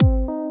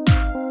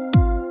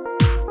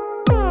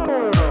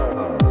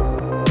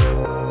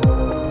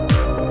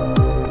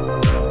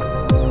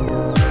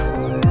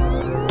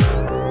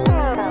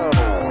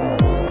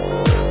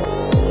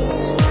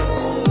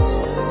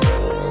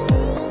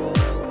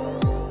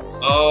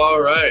All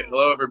right.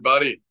 Hello,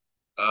 everybody.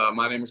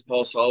 My name is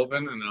Paul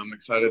Sullivan, and I'm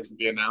excited to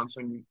be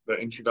announcing the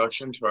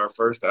introduction to our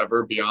first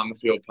ever Beyond the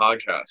Field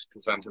podcast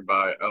presented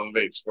by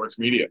Elevate Sports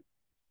Media.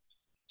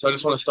 So I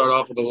just want to start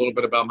off with a little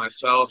bit about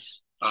myself.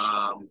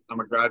 I'm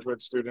a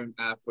graduate student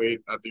athlete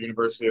at the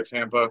University of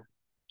Tampa.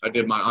 I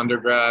did my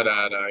undergrad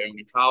at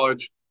Iona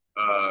College.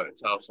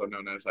 It's also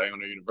known as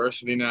Iona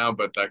University now,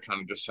 but that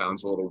kind of just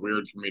sounds a little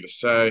weird for me to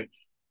say,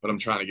 but I'm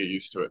trying to get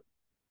used to it.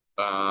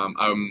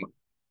 I'm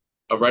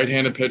a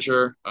right-handed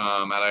pitcher at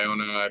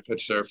Iona. I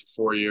pitched there for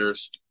 4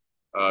 years,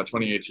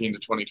 2018 to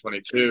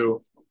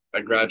 2022.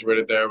 I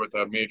graduated there with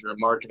a major in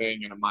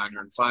marketing and a minor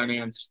in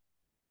finance.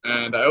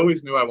 And I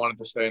always knew I wanted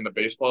to stay in the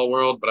baseball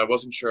world, but I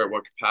wasn't sure at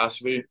what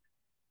capacity.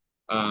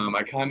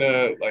 I kind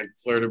of like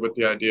flirted with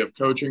the idea of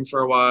coaching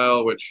for a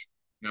while, which,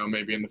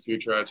 maybe in the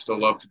future I'd still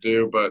love to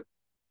do. But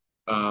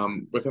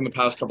within the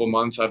past couple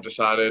months, I've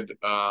decided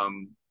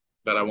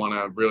that I want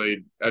to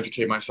really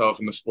educate myself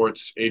in the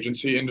sports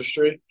agency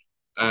industry.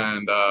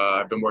 And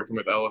I've been working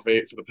with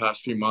Elevate for the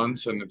past few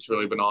months, and it's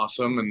really been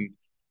awesome and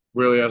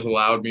really has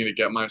allowed me to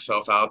get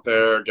myself out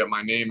there, get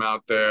my name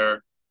out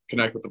there,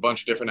 connect with a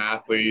bunch of different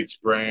athletes,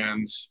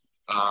 brands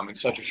in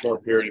such a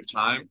short period of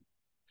time.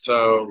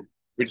 So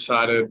we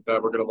decided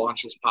that we're going to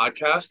launch this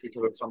podcast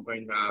because it's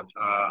something that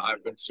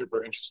I've been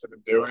super interested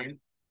in doing.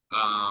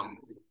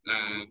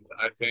 And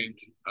I think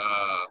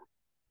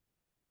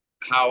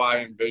how I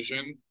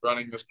envision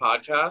running this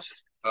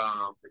podcast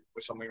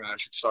was something that I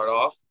should start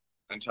off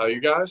and tell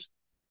you guys.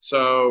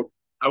 So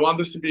I want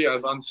this to be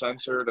as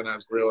uncensored and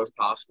as real as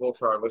possible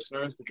for our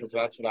listeners because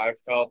that's what I've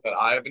felt that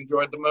I have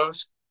enjoyed the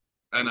most.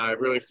 And I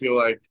really feel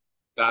like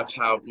that's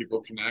how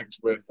people connect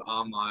with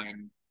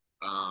online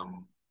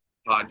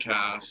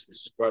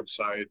podcasts,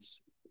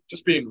 websites,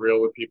 just being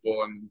real with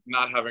people and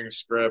not having a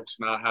script,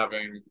 not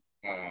having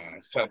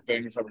set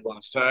things that we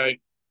want to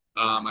say.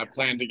 I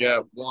plan to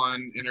get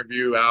one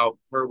interview out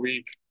per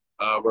week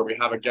where we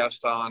have a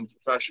guest on,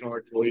 professional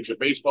or collegiate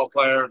baseball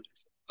player.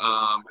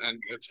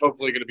 And it's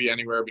hopefully going to be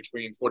anywhere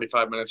between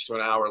 45 minutes to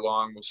an hour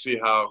long. We'll see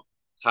how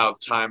the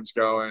time's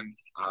going,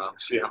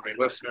 see how many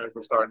listeners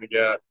we're starting to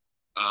get,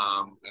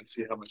 and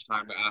see how much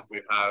time the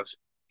athlete has,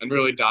 and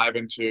really dive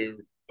into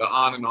the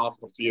on and off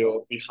the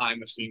field,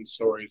 behind the scenes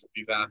stories of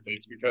these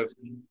athletes. Because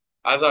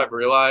as I've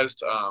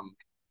realized,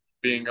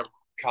 being a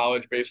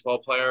college baseball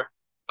player,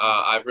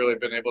 I've really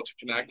been able to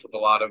connect with a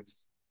lot of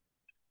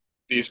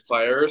these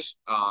players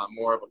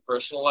more of a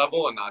personal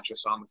level and not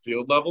just on the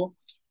field level.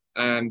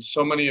 And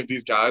so many of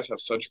these guys have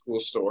such cool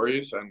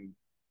stories. And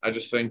I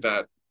just think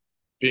that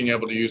being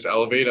able to use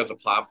Elevate as a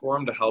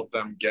platform to help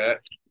them get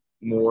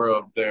more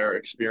of their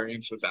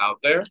experiences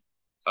out there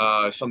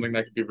is something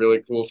that could be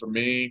really cool for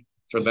me,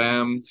 for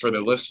them, for the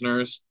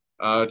listeners.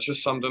 It's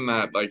just something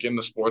that, like in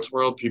the sports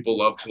world, people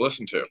love to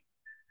listen to.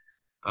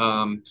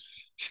 Um,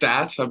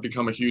 Stats have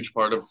become a huge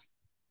part of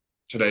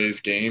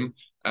today's game,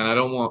 and I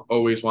don't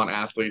always want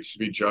athletes to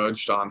be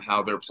judged on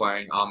how they're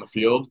playing on the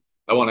field.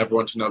 I want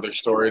everyone to know their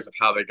stories of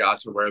how they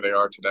got to where they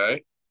are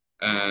today,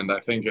 and I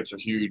think it's a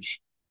huge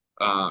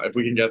if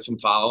we can get some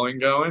following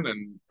going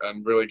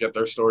and really get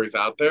their stories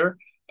out there.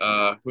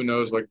 Who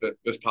knows what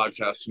this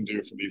podcast can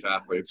do for these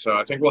athletes? So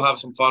I think we'll have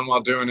some fun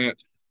while doing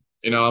it.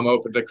 I'm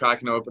open to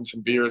cracking open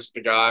some beers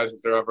with the guys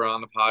if they're ever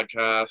on the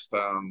podcast.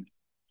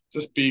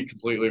 Just be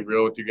completely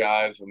real with you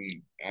guys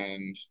and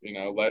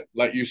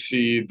let you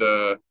see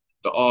the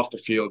off the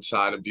field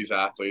side of these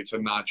athletes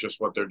and not just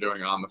what they're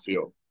doing on the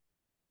field.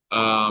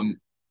 Um,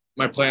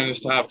 my plan is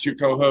to have two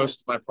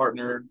co-hosts. My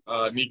partner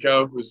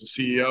Nico, who's the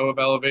CEO of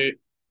Elevate.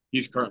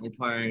 He's currently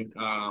playing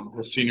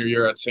his senior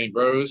year at St.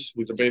 Rose.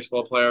 He's a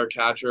baseball player,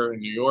 catcher in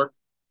New York.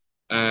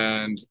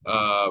 And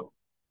my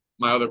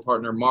other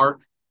partner, Mark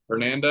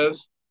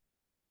Hernandez,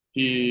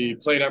 he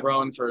played at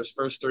Rowan for his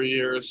first 3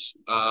 years,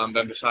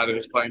 then decided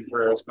his playing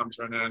career has come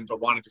to an end,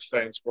 but wanted to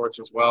stay in sports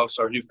as well.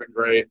 So he's been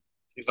great.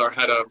 He's our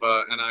head of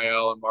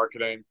NIL and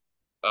marketing.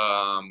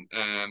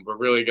 And we're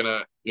really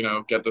gonna,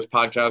 get this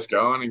podcast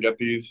going and get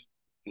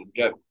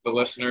the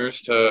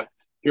listeners to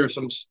hear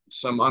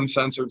some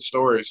uncensored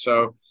stories.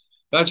 So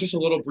that's just a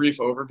little brief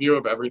overview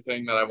of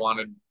everything that I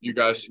wanted you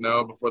guys to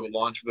know before the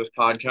launch of this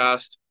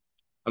podcast.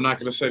 I'm not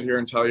going to sit here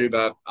and tell you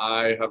that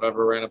I have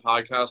ever ran a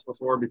podcast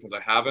before because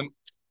I haven't.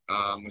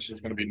 This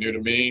is going to be new to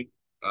me,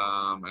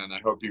 and I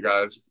hope you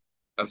guys,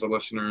 as the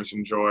listeners,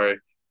 enjoy,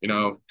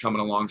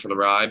 coming along for the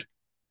ride.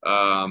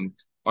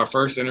 Our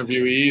first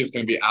interviewee is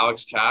going to be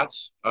Alex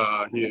Katz.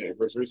 He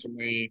was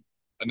recently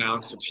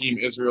announced to Team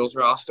Israel's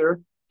roster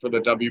for the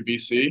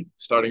WBC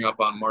starting up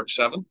on March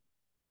 7th.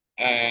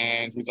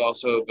 And he's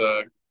also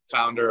the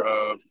founder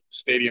of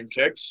Stadium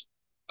Kicks.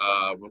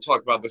 We'll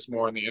talk about this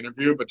more in the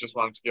interview, but just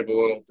wanted to give a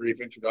little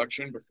brief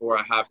introduction before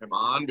I have him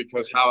on,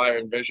 because how I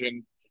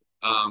envision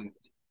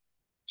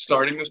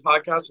starting this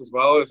podcast as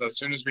well is as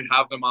soon as we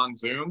have them on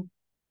Zoom,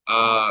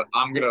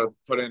 I'm going to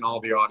put in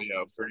all the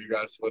audio for you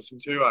guys to listen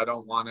to. I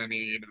don't want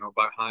any,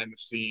 behind the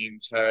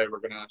scenes, hey, we're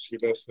going to ask you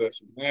this,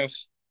 this, and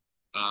this.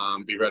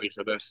 Be ready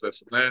for this,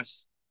 this, and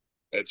this.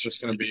 It's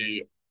just going to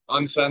be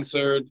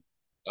uncensored,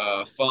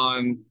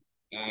 fun,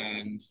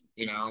 and,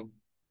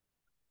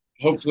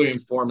 hopefully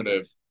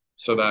informative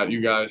so that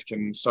you guys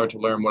can start to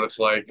learn what it's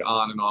like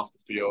on and off the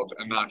field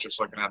and not just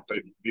looking at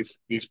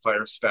these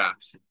players'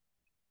 stats.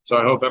 So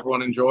I hope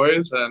everyone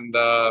enjoys. And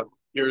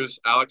here's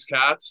Alex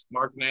Katz,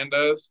 Mark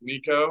Hernandez,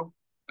 Nico,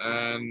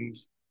 and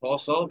Paul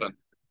Sullivan.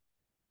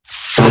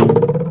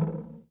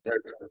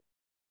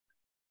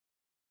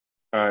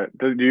 All right.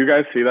 Do you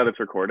guys see that it's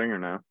recording or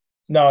no?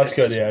 No, it's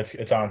good. Yeah,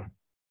 it's on.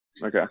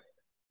 Okay.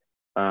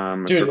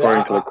 It's Dude,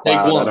 recording to the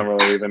cloud. one. I don't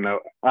really even know.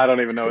 I don't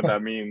even know what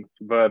that means.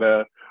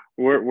 But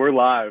we're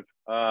live.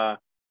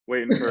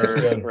 Waiting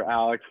for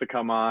Alex to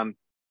come on,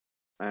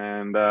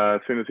 and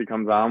as soon as he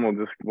comes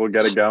on, we'll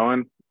get it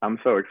going. I'm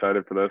so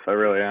excited for this. I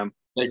really am.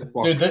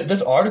 Dude,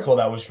 this article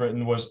that was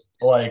written was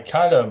like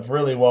kind of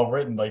really well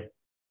written. Like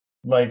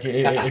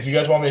if you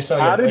guys want me to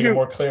send a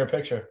more clear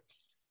picture.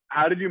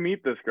 How did you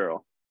meet this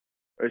girl?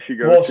 Does she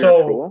go to your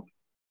school?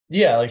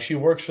 Yeah, like she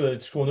works for the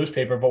school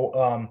newspaper,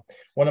 but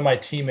one of my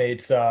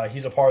teammates,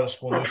 he's a part of the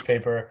school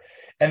newspaper,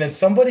 and then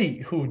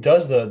somebody who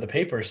does the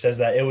paper says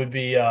that it would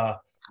be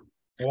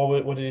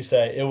what did he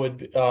say? It would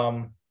be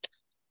there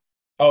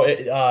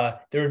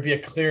would be a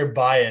clear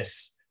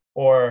bias,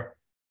 or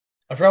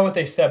I forgot what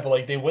they said, but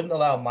like they wouldn't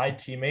allow my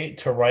teammate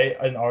to write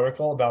an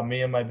article about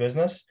me and my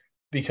business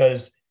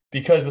because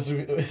this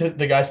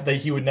the guy said that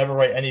he would never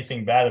write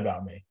anything bad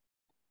about me.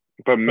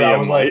 But I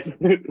was like.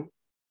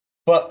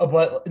 But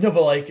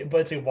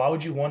it's like, why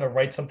would you want to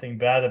write something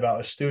bad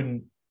about a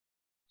student?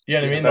 You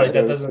know what I mean? Like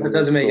that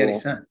doesn't make any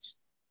sense.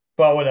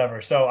 But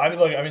whatever. So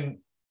I mean,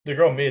 the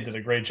girl Mia did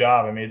a great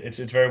job. I mean, it's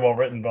very well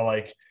written, but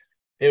like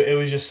it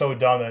was just so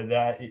dumb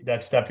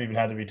that step even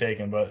had to be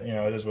taken. But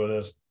it is what it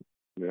is.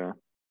 Yeah.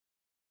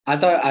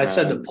 I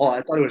said to Paul,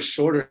 I thought it was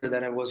shorter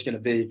than it was going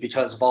to be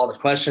because of all the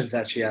questions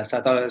that she asked.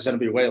 I thought it was going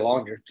to be way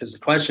longer because the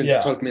questions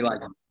took me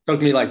like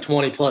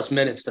 20 plus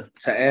minutes to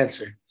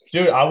answer.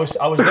 Dude, I was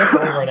there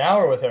for over an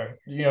hour with her,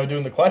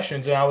 doing the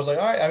questions, and I was like,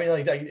 all right. I mean,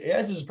 like,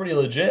 yes, this is pretty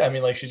legit. I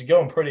mean, like, she's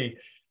going pretty,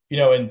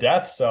 in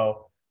depth.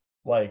 So,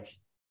 like,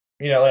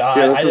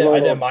 I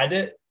didn't mind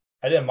it.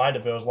 I didn't mind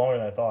it, but it was longer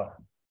than I thought.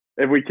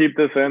 If we keep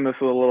this in, this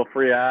is a little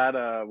free ad.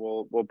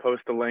 We'll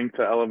post a link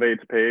to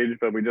Elevate's page,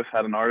 but we just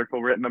had an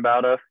article written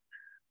about us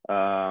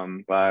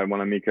by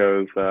one of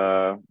Nico's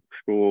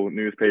school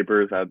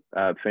newspapers at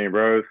St.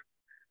 Rose.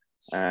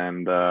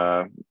 And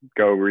go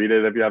read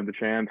it if you have the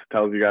chance. It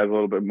tells you guys a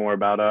little bit more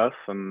about us.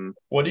 And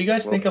what do you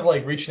guys think of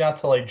like reaching out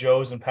to like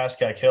Joe's and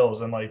Pascack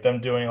Hills and like them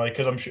doing like,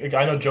 because I'm sure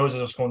I know Joe's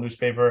is a school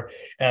newspaper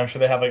and I'm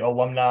sure they have like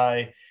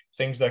alumni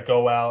things that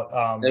go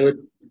out. They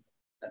would.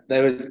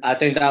 I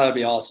think that would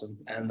be awesome,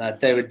 and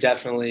that they would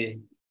definitely.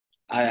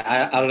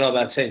 I don't know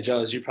about St.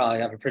 Joe's. You probably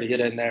have a pretty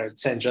good in there at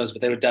St. Joe's,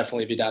 but they would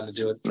definitely be down to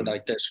do it for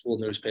like their school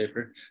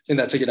newspaper. I think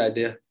that's a good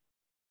idea.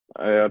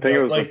 I think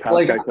it was like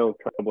Pascack Hills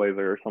Trailblazer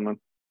or something.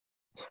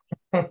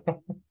 I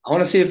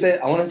want to see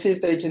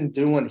if they can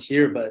do one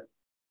here, but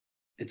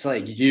it's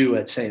like you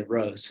at St.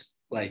 Rose.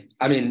 Like,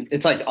 I mean,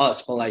 it's like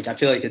us, but like I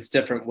feel like it's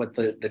different with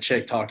the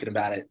chick talking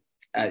about it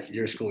at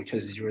your school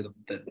because you were the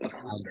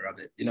founder of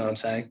it. You know what I'm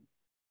saying?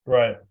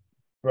 Right.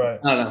 I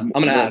don't know. I'm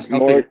gonna ask.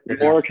 More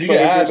you can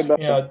ask.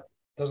 It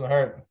doesn't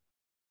hurt.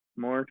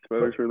 More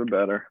exposure, the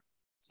better.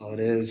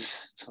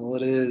 That's all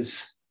it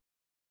is.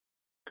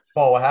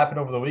 Paul, what happened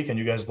over the weekend?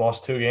 You guys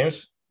lost 2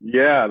 games?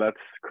 Yeah, that's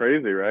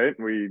crazy, right?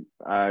 We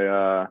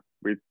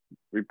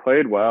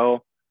played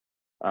well.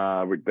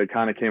 They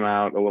kind of came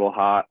out a little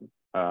hot.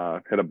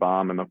 Hit a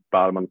bomb in the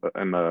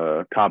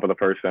top of the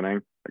first inning,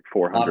 like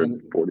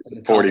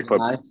 440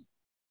 foot.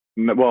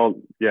 Well,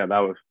 yeah, that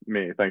was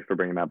me. Thanks for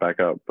bringing that back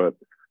up. But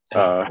in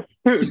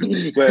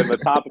the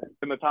top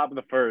of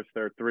the first,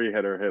 their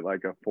 3-hitter hit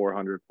like a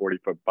 440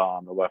 foot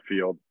bomb to left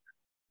field.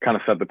 Kind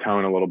of set the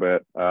tone a little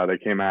bit. They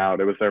came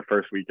out. It was their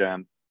first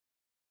weekend.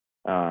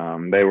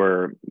 They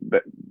were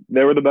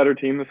the better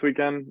team this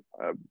weekend.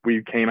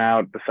 We came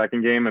out the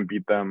second game and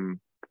beat them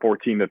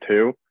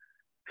 14-2.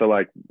 So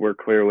like we're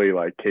clearly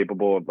like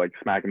capable of like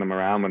smacking them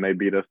around. When they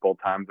beat us both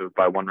times, it was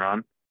by 1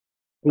 run.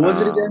 Who was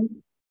it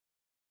again?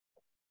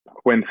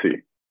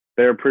 Quincy.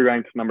 They're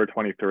pre-ranked number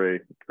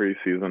 23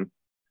 preseason.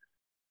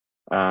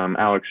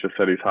 Alex just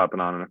said he's hopping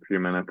on in a few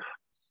minutes.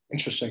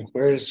 Interesting.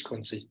 Where is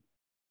Quincy?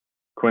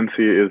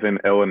 Quincy is in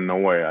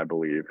Illinois, I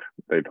believe.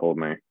 They told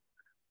me.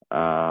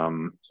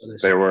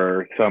 There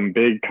were some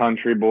big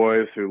country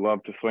boys who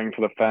love to swing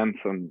for the fence,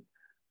 and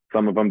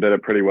some of them did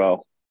it pretty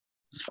well.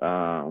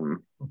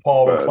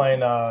 Paul, we're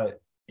playing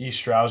East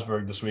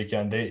Stroudsburg this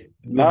weekend.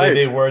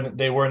 They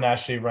were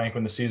nationally ranked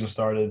when the season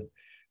started.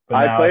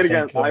 But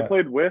I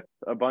played with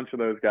a bunch of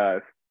those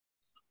guys.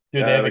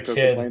 Dude, they have a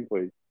kid.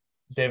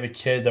 They have a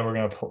kid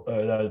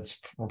that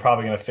we're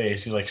probably gonna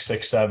face. He's like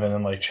 6'7"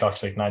 and like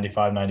Chuck's like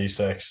 95,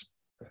 96.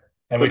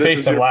 And we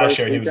faced him last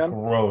year. He was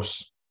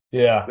gross.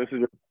 Yeah. This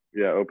is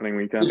your opening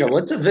weekend. Yeah,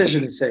 what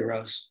division is St.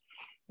 Rose?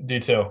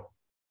 D2.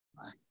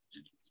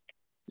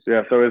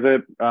 Yeah, so is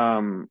it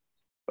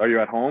are you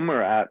at home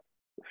or at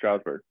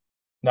Stroudsburg?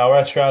 No, we're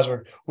at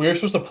Stroudsburg. We were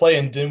supposed to play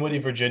in Dinwiddie,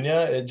 Virginia,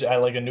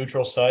 at like a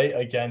neutral site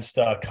against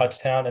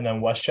Kutztown and then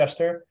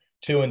Westchester.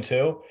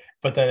 2-2,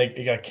 but then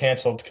it got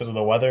canceled because of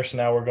the weather. So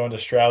now we're going to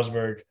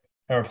Stroudsburg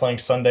and we're playing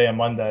Sunday and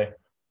Monday,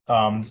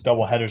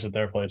 double headers at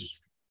their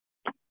place.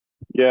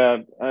 Yeah,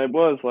 it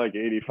was like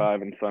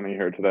 85 and sunny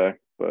here today,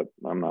 but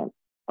I'm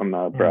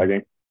not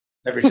bragging.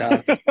 Every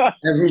time.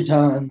 Every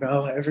time,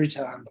 bro. Every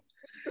time.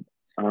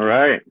 All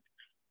right.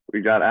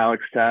 We got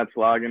Alex Katz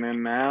logging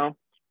in now.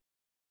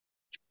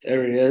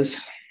 There he is.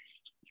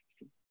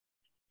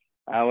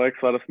 Alex,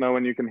 let us know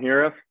when you can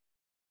hear us.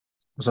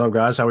 What's up,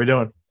 guys? How we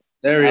doing?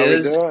 There he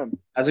is. Doing?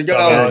 How's it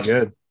going?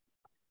 Good.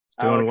 Doing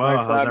Alex, well.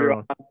 Nice How's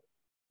everyone?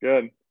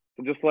 Good.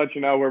 So just to let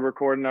you know, we're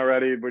recording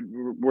already.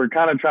 We're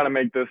kind of trying to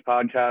make this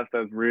podcast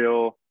as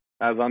real,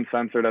 as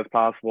uncensored as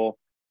possible.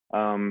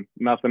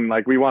 Nothing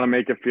like we want to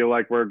make it feel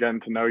like we're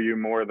getting to know you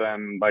more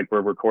than like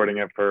we're recording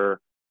it for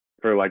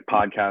like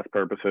podcast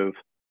purposes.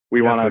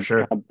 We want to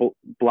sure.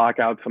 block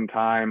out some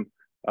time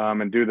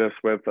and do this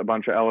with a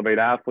bunch of Elevate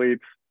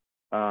athletes,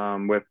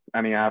 with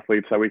any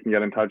athletes that we can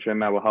get in touch in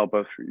that will help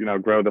us,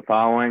 grow the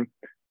following.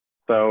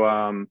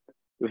 So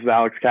this is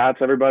Alex Katz,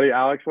 everybody.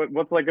 Alex,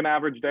 what's like an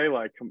average day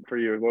like for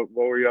you? What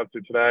were you up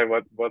to today?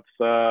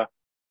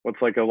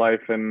 What's like a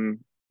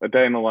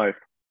day in the life?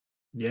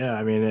 Yeah,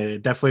 I mean,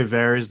 it definitely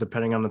varies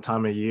depending on the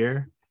time of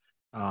year.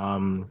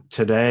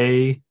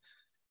 Today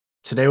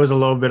was a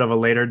little bit of a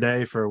later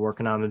day for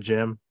working out in the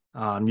gym.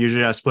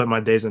 Usually I split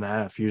my days in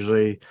half.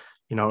 Usually,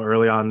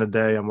 early on in the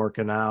day I'm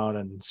working out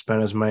and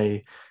spend as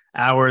many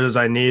hours as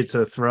I need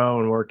to throw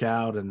and work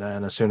out. And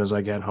then as soon as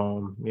I get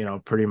home,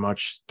 pretty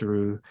much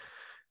through,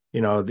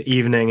 the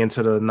evening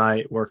into the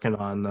night working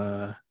on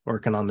the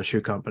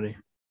shoe company.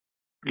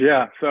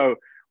 Yeah. So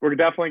we're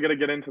definitely going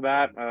to get into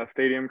that.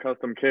 Stadium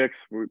Custom Kicks.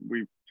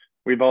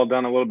 We've all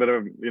done a little bit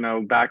of,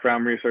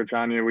 background research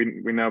on you.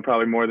 We know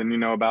probably more than you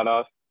know about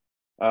us.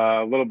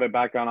 A little bit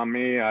background on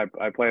me. I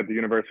play at the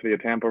University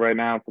of Tampa right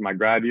now for my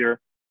grad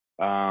year.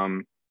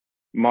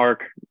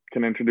 Mark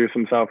can introduce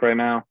himself right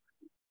now.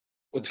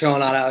 What's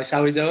going on, Alex?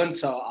 How we doing?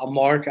 So I'm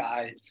Mark.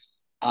 I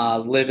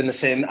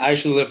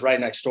actually live right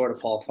next door to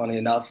Paul, funny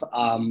enough.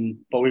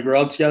 But we grew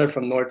up together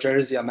from North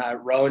Jersey. I'm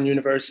at Rowan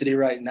University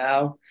right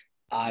now.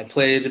 I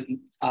played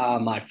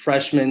my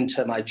freshman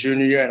to my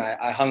junior year, and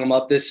I hung him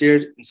up this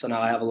year. And so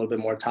now I have a little bit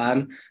more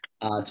time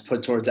to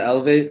put towards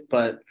Elevate.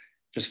 But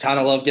just kind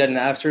of love getting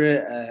after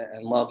it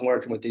and love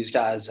working with these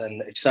guys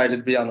and excited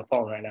to be on the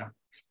phone right now.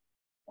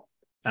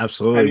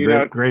 Absolutely.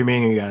 Great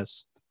meeting you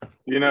guys.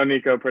 You know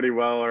Nico pretty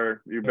well,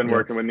 or you've been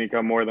working with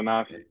Nico more than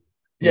us.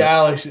 Yeah,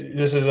 Alex,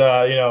 this is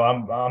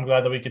I'm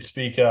glad that we could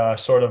speak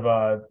sort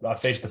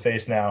of face to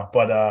face now.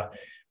 But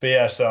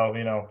yeah,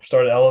 so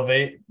started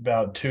Elevate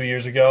about 2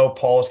 years ago.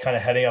 Paul is kind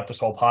of heading up this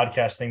whole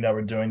podcast thing that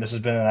we're doing. This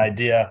has been an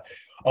idea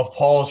of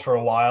Paul's for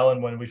a while,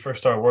 and when we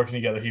first started working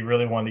together, he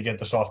really wanted to get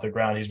this off the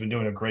ground. He's been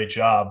doing a great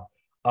job.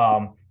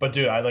 But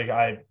dude,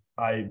 I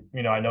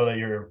know that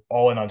you're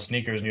all in on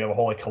sneakers and you have a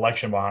whole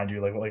collection behind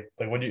you. Like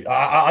what do you?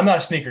 I'm not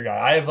a sneaker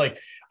guy.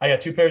 I got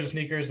 2 pairs of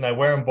sneakers and I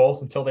wear them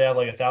both until they have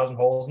 1,000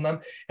 holes in them,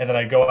 and then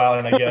I go out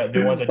and I get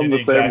new ones. I do the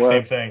exact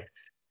same thing.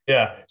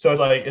 Yeah. So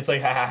it's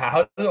like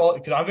how did all?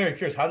 Because I'm very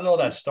curious. How did all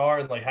that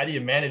start? And how do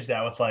you manage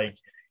that with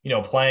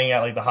playing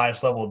at the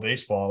highest level of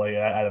baseball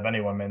out of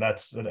anyone? Man,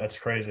 that's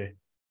crazy.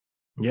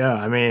 Yeah,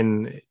 I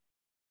mean,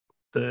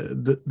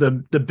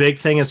 the big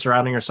thing is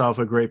surrounding yourself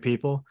with great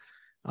people,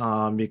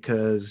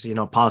 because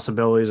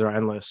possibilities are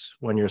endless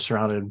when you're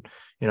surrounded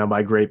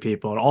by great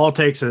people. And all it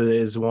takes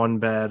is one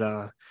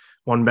bad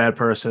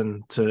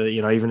person to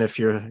even if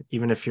you're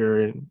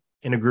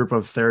in a group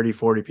of 30,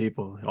 40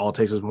 people, all it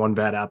takes is one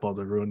bad apple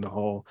to ruin the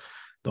whole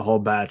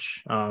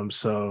batch.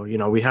 So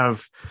we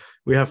have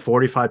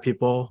 45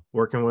 people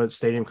working with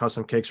Stadium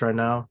Custom Kicks right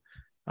now.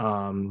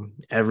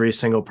 Every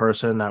single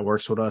person that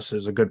works with us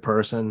is a good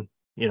person,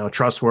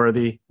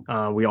 trustworthy.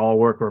 We all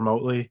work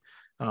remotely.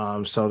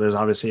 So there's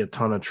obviously a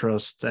ton of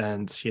trust,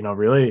 and,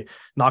 really,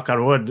 knock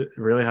on wood,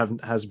 really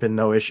has been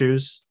no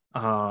issues.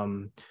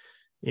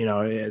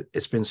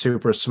 It's been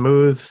super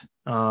smooth.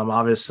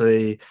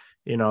 Obviously,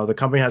 the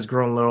company has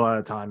grown a little at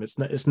a time.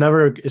 It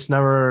never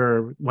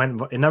went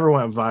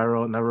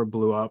viral. It never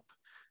blew up.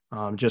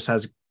 Just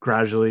has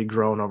gradually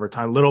grown over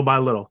time, little by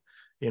little.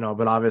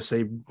 But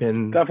obviously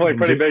definitely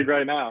pretty big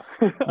right now.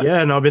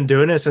 Yeah, and I've been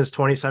doing it since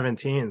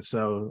 2017.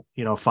 So,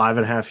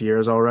 5.5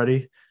 years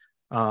already.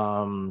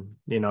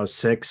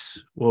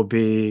 6 will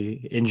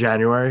be in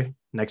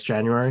next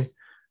January.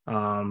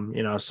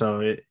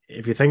 So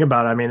if you think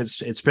about it, I mean,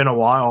 it's been a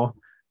while.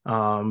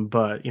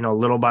 But,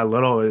 little by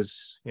little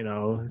is,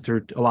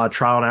 through a lot of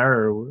trial and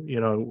error,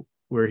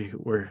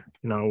 we're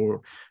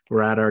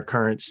at our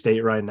current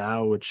state right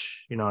now,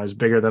 which, is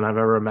bigger than I've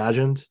ever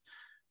imagined.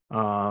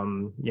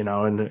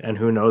 And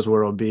who knows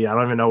where it'll be. I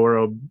don't even know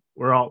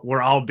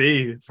where I'll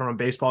be from a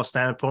baseball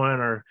standpoint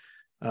or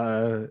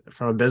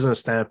from a business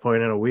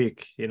standpoint in a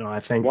week. I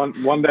think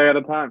one day at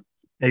a time.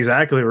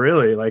 Exactly.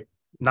 Really,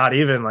 not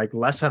even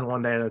less than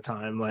one day at a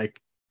time.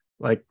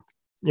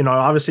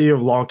 Obviously you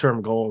have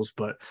long-term goals,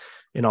 but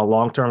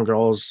long-term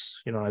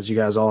goals, as you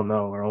guys all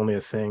know, are only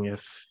a thing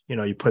if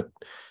you put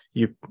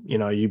you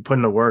put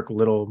in the work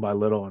little by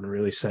little and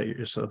really set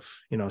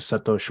yourself,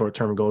 set those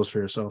short-term goals for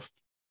yourself.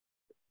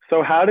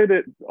 So how did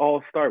it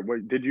all start?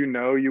 Did you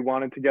know you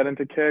wanted to get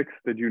into kicks?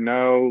 Did you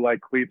know like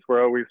cleats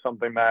were always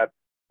something that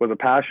was a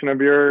passion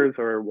of yours,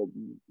 or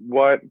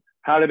what?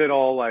 How did it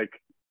all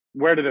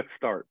where did it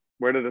start?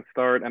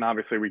 And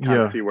obviously we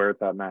kind of see where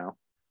it's at now.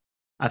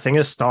 I think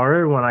it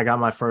started when I got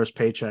my first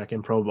paycheck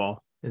in pro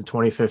ball in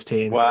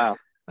 2015. Wow.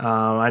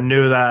 I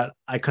knew that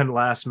I couldn't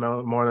last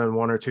more than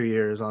 1 or 2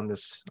 years on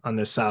this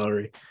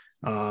salary.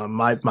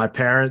 My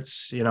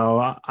parents,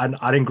 I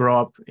didn't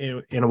grow up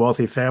in a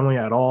wealthy family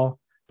at all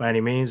by any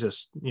means,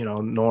 just,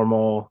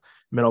 normal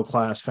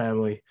middle-class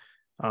family.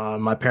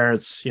 My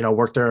parents,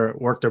 worked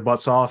their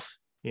butts off,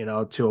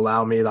 to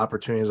allow me the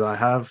opportunities that I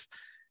have.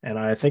 And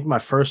I think my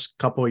first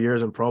couple of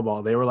years in pro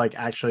ball, they were like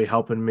actually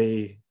helping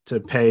me to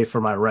pay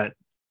for my rent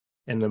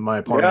in my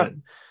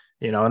apartment.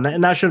 Yeah.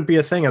 And that shouldn't be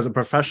a thing as a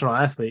professional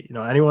athlete.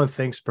 Anyone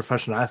thinks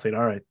professional athlete,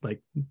 all right,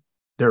 like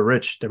they're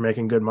rich, they're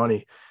making good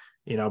money,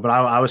 but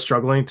I was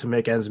struggling to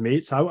make ends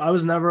meet. So I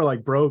was never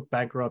like broke,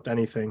 bankrupt,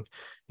 anything.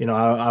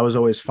 I was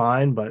always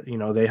fine, but,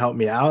 they helped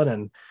me out.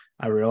 And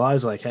I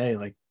realized like, hey,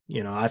 like,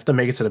 I have to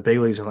make it to the big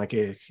leagues in like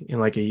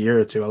a year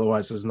or two.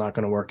 Otherwise it's not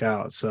going to work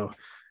out. So,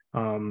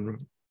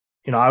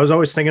 I was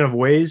always thinking of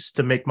ways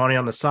to make money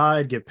on the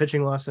side, give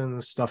pitching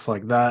lessons, stuff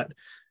like that.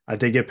 I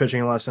did get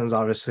pitching lessons.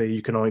 Obviously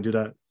you can only do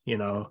that,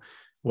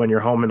 when you're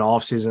home in the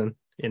off season.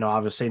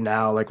 Obviously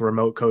now like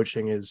remote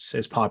coaching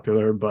is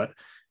popular, but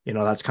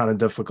that's kind of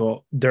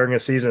difficult during a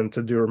season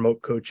to do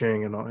remote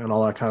coaching and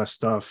all that kind of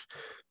stuff.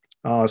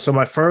 So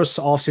my first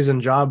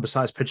off-season job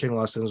besides pitching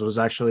lessons was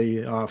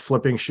actually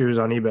flipping shoes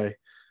on eBay.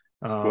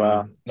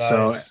 Wow.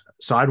 Nice.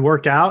 So I'd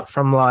work out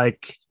from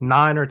like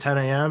 9 or 10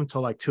 a.m.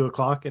 till like 2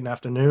 o'clock in the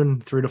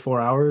afternoon, 3 to 4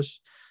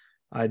 hours.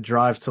 I'd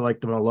drive to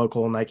like my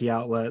local Nike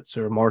outlets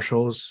or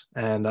Marshalls,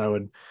 and I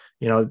would,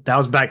 that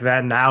was back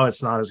then. Now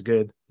it's not as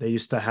good. They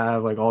used to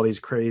have like all these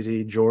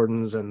crazy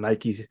Jordans and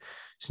Nike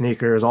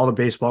sneakers. All the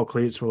baseball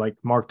cleats were like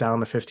marked down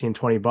to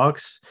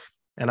 $15-$20.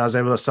 And I was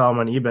able to sell them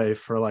on eBay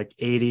for like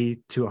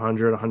 80 to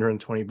 100,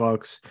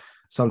 $120.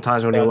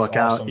 Sometimes when you look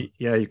awesome. Out,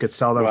 you could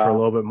sell them for a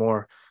little bit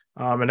more.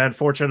 And then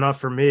fortunate enough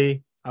for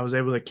me, I was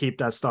able to keep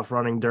that stuff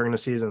running during the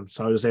season.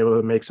 So I was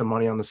able to make some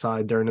money on the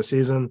side during the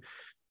season.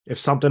 If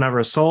something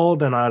ever sold,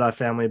 then I had a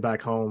family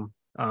back home,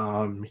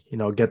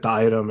 get the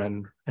item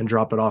and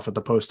drop it off at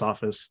the post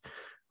office.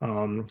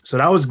 So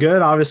that was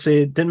good.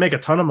 Obviously didn't make a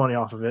ton of money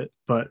off of it,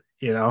 but,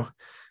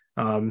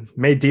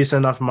 made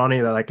decent enough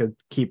money that I could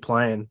keep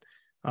playing.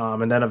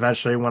 And then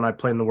eventually when I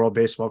played in the World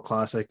Baseball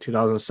Classic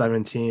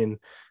 2017,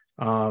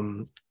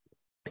 I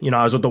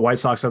was with the White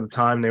Sox at the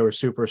time. They were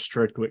super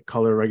strict with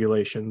color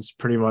regulations.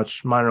 Pretty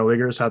much minor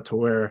leaguers had to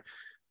wear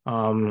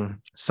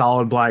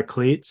solid black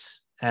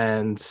cleats.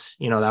 And,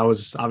 that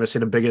was obviously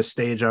the biggest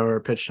stage I ever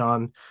pitched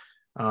on.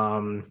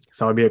 Thought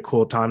it'd be a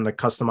cool time to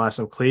customize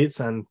some cleats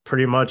and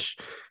pretty much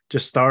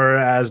just start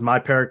as my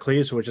pair of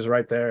cleats, which is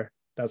right there.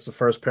 That's the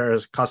first pair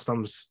of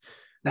customs.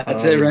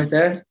 That's it right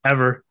there?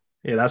 Ever.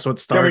 Yeah, that's what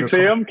started. Can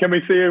we see him? Can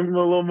we see him a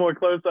little more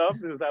close up?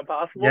 Is that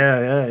possible?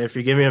 Yeah. If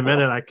you give me a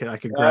minute, I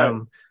could grab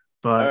them.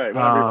 But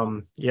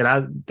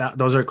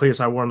those are cleats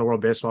I wore in the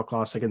World Baseball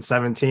Classic in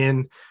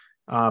 17.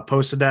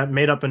 Posted that,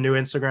 made up a new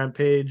Instagram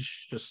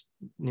page. Just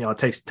it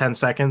takes 10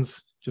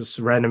 seconds. Just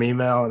a random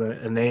email and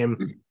a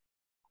name.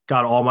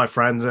 Got all my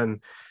friends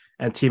and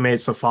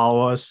teammates to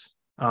follow us.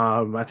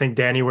 I think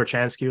Danny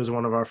Werchansky was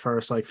one of our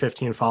first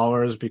 15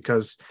 followers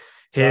because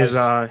his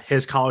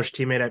college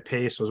teammate at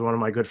Pace was one of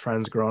my good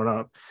friends growing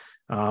up.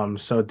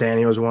 So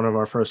Danny was one of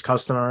our first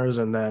customers,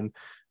 and then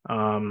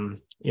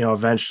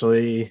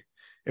eventually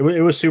it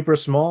was super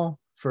small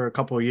for a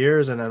couple of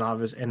years, and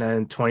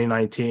then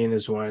 2019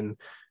 is when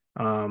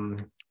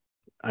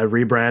I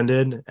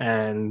rebranded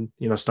and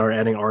started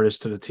adding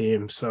artists to the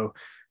team. So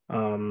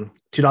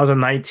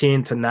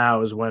 2019 to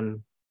now is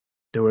when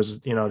there was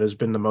there's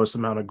been the most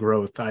amount of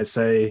growth. I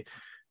say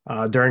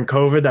during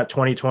COVID, that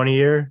 2020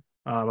 year.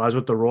 I was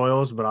with the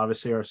Royals, but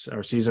obviously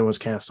our season was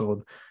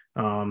canceled.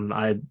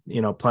 I had,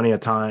 plenty of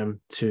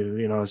time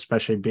to,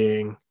 especially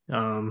being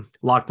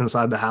locked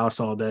inside the house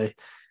all day.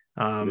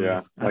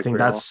 I think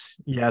that's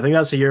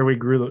the year we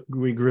grew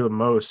the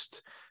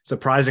most.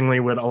 Surprisingly,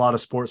 with a lot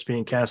of sports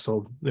being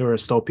canceled, there were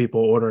still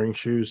people ordering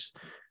shoes,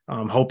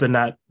 hoping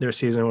that their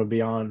season would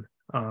be on.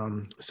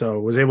 So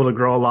was able to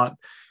grow a lot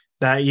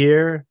that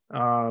year.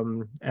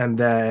 And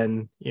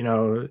then,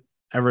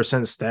 ever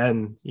since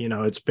then,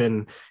 it's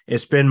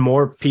been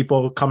more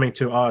people coming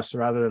to us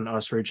rather than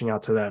us reaching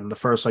out to them. The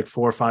first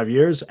 4 or 5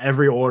 years,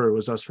 every order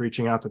was us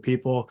reaching out to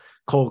people,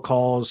 cold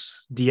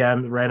calls,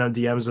 random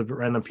DMs of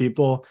random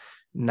people.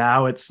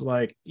 Now it's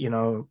we're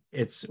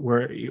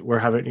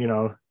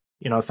having,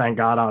 thank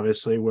God,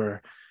 obviously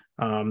we're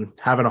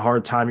having a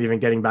hard time even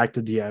getting back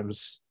to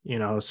DMs,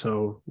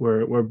 so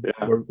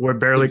we're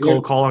barely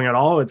cold calling at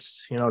all.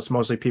 It's, it's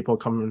mostly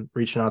people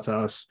reaching out to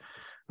us,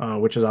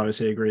 which is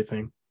obviously a great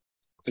thing.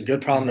 It's a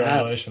good problem to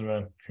have. Congratulations,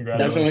 man.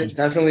 Congratulations.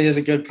 Definitely is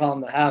a good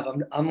problem to have.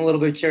 I'm a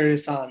little bit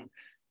curious on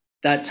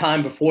that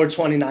time before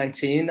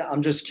 2019.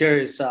 I'm just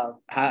curious,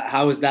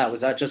 how was that?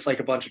 Was that just like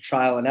a bunch of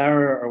trial and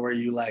error, or were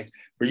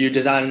you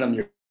designing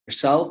them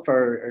yourself,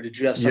 or did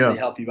you have somebody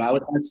help you out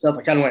with that stuff?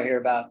 I kind of want to hear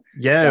about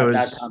it was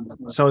that time.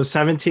 So it was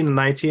 17 and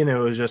 19. It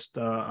was just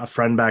a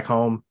friend back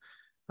home,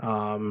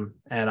 and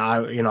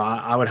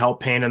I would help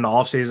paint in the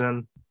off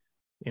season,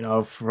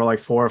 for like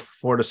 4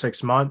 to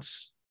 6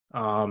 months,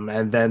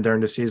 and then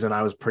during the season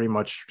I was pretty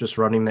much just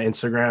running the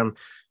Instagram,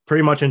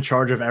 pretty much in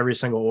charge of every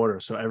single order.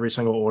 So every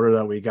single order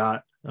that we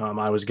got,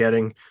 I was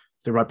getting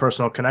through my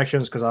personal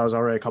connections, because I was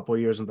already a couple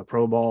of years into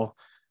pro ball,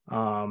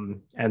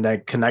 and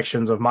then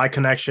connections of my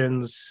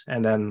connections,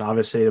 and then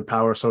obviously the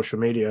power of social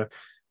media.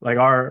 Like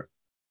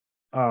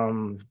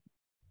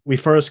we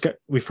first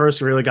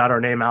really got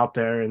our name out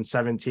there in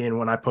 17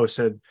 when I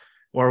posted,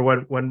 or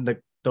when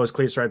those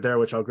cleats right there,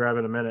 which I'll grab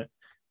in a minute,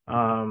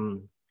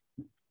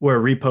 were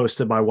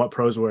reposted by What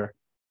Pros Wear.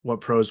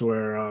 What Pros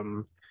Wear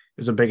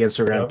is a big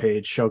Instagram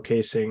page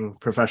showcasing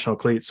professional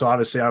cleats. So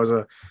obviously I was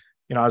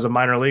a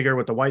minor leaguer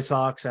with the White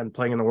Sox and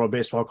playing in the World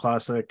Baseball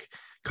Classic.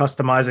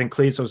 Customizing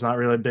cleats was not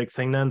really a big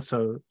thing then.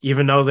 So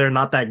even though they're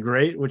not that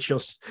great, which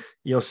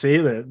you'll see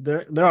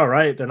that they're all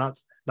right, they're not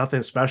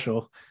nothing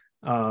special.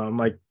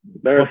 Like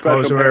they're a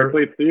special pair of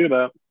cleats to you,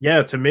 though.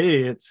 Yeah, to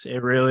me,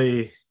 it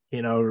really,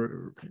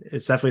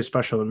 it's definitely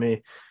special to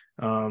me.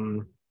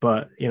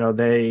 But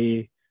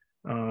they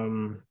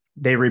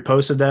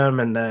reposted them,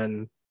 and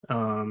then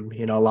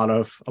a lot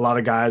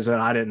of guys that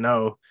I didn't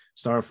know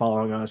started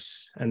following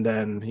us, and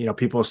then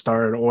people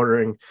started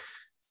ordering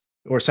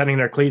or sending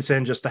their cleats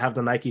in just to have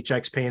the Nike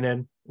checks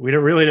painted. We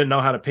didn't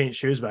know how to paint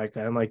shoes back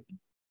then. Like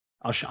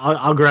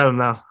I'll grab them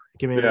now.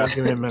 Give me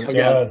a minute.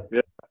 Yeah.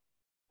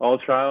 All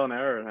trial and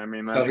error. I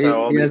mean, that's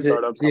how all these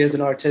startups. He has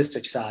an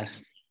artistic side.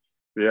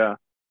 Yeah.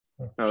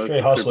 No,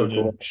 straight hustler,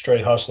 dude. Cool.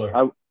 Straight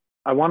hustler.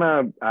 I want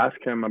to ask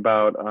him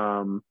about.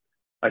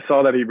 I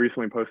saw that he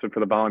recently posted for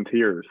the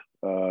Volunteers,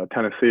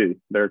 Tennessee,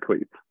 their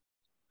cleats.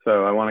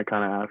 So I want to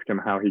kind of ask him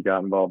how he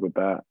got involved with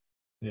that.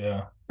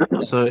 Yeah.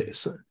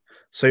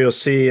 So you'll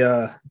see.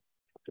 I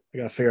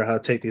gotta figure out how to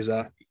take these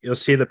out. You'll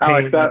see the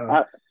paint.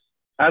 Alex,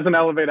 as an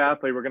Elevate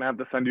athlete, we're gonna have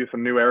to send you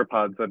some new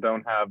AirPods that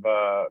don't have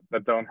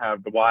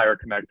the wire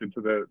connected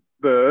to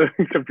the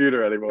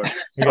computer anymore.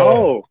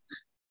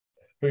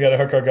 We gotta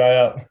hook our guy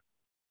up.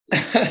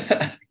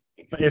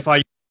 If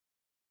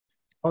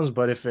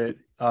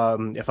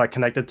I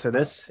connect it to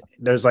this,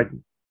 there's like.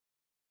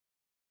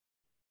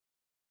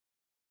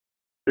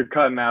 You're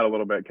cutting out a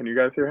little bit. Can you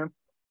guys hear him?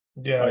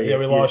 Yeah,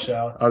 we lost you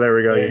out. Oh, there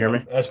we go. You hear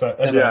me? That's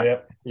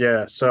better.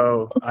 Yeah.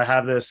 So I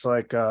have this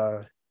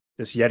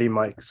this Yeti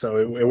mic, so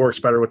it works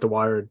better with the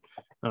wired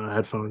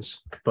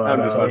headphones. But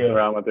I'm just messing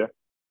around with you.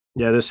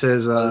 Yeah, this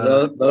is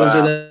those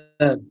are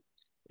the.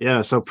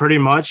 Yeah, so pretty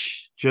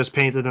much just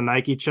painted a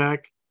Nike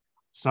check,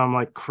 some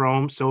like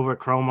silver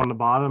chrome on the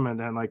bottom, and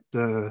then like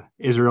the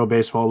Israel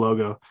baseball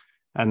logo,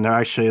 and they're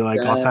actually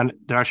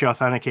they're actually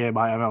authenticated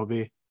by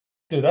MLB.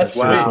 Dude, that's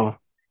sweet. Cool.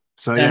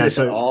 So that is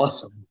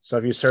awesome. So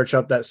if you search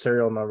up that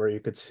serial number, you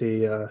could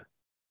see on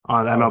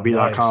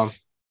MLB.com.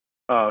 Nice.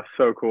 Oh,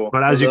 so cool.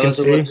 But as you can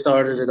see, what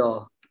started it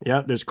all.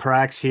 Yep, there's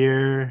cracks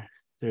here.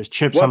 There's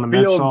chips on the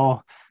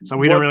midsole. So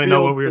we don't really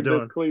know what we were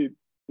doing.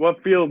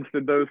 What fields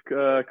did those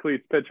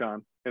cleats pitch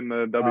on in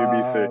the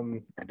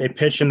WBC? They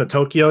pitched in the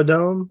Tokyo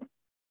Dome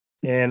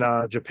in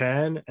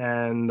Japan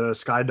and the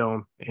Sky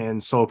Dome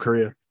in Seoul,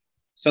 Korea.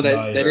 So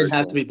they didn't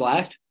have to be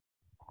black?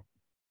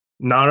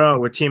 No.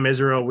 With Team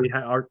Israel,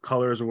 our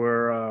colors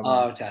were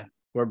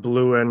were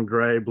blue and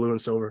gray, blue and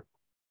silver.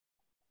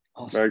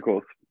 Awesome. Very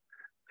cool.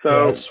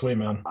 So that's sweet,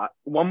 man.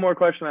 One more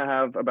question I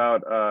have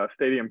about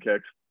stadium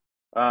kicks.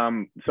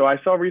 So I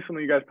saw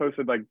recently you guys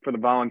posted like for the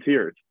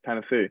Volunteers,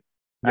 Tennessee.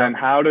 Yeah. And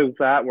how does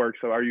that work?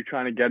 So are you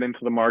trying to get into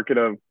the market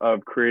of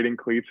creating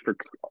cleats for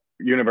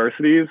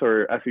universities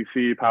or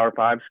SEC Power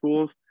 5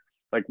 schools?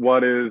 Like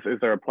is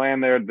there a plan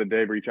there? Did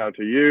Dave reach out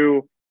to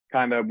you?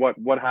 Kind of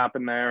what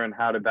happened there and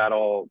how did that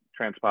all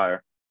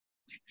transpire?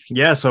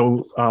 Yeah.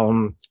 So,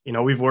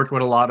 we've worked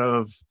with a lot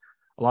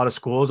of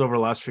schools over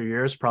the last few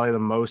years, probably the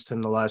most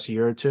in the last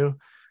year or two.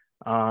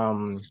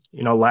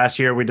 Last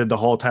year we did the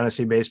whole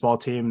Tennessee baseball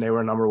team. They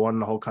were number one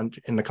in the whole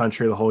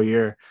country, the whole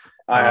year.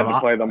 I had to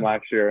play them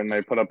last year and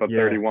they put up a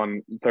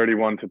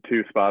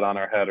 31-2 spot on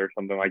our head or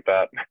something like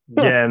that.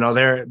 Yeah, no,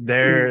 they're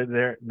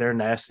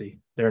nasty.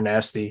 They're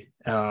nasty.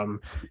 And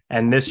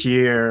this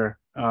year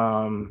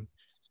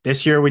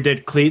we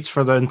did cleats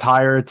for the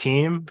entire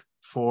team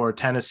for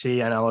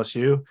Tennessee and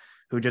LSU,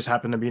 who just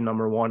happened to be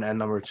number one and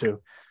number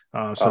two.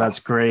 That's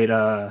great.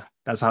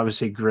 That's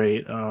obviously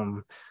great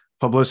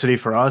publicity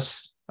for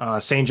us.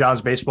 St.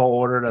 John's baseball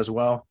ordered as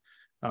well.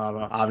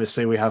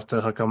 Obviously, we have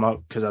to hook them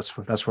up because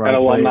that's where I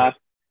played.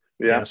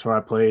 Yeah, that's where I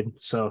played.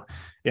 So,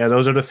 yeah,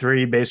 those are the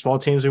three baseball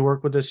teams we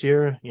work with this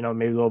year.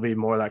 Maybe there'll be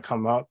more that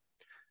come up.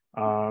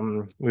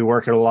 We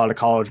work at a lot of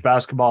college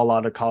basketball, a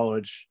lot of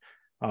college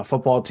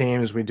football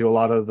teams. We do a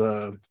lot of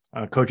the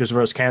coaches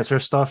versus cancer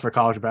stuff for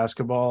college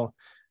basketball.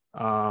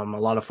 A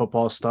lot of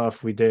football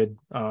stuff. We did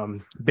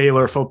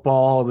Baylor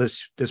football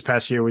this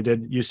past year. We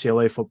did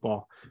UCLA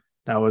football.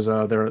 That was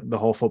the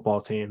whole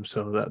football team.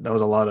 So that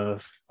was a lot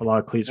of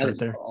cleats That right is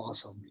there.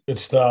 awesome. Good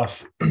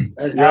stuff.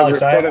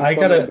 Alex, Alex,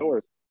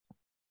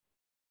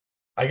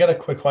 I got a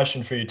quick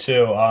question for you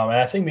too. And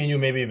I think me and you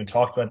maybe even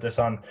talked about this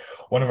on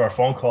one of our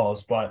phone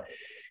calls, but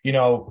you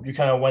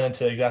kind of went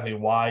into exactly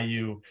why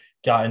you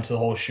got into the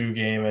whole shoe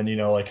game and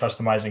like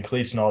customizing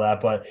cleats and all that.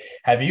 But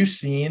have you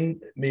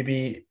seen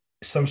maybe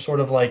some sort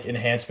of like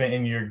enhancement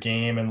in your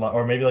game and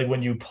or maybe like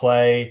when you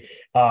play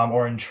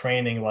or in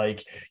training,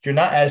 like you're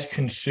not as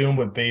consumed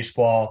with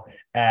baseball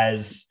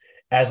as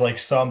like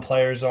some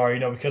players are,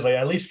 because like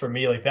at least for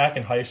me, like back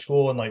in high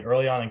school and like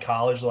early on in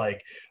college,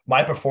 like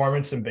my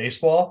performance in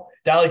baseball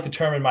that like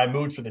determined my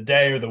mood for the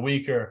day or the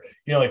week or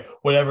like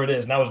whatever it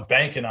is. And I was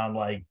banking on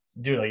like,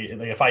 dude,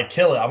 like if I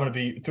kill it, I'm gonna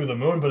be through the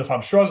moon. But if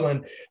I'm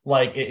struggling,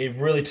 like it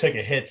really took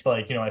a hit to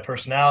like my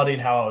personality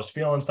and how I was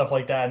feeling, stuff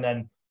like that. And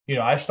then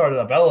I started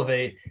up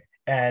Elevate,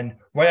 and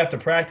right after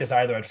practice,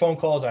 I either had phone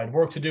calls, I had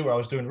work to do, or I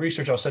was doing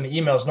research, I was sending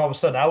emails, and all of a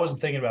sudden I wasn't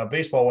thinking about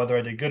baseball, whether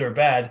I did good or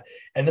bad.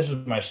 And this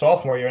was my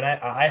sophomore year, and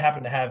I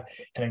happened to have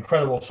an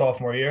incredible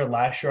sophomore year.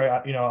 Last year,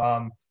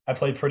 I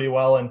played pretty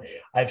well, and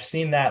I've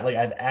seen that like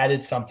I've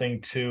added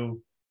something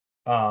to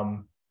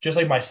just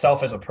like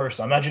myself as a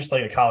person. I'm not just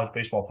like a college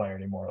baseball player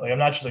anymore. Like I'm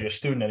not just like a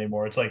student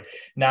anymore. It's like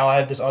now I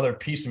have this other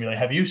piece of me. Like,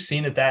 have you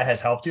seen that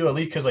has helped you at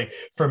least? Because like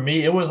for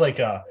me, it was like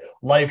a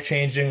life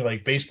changing,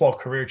 like baseball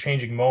career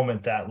changing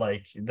moment that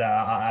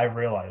I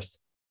realized.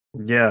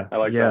 Yeah, I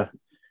like that.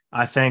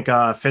 I think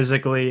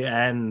physically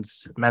and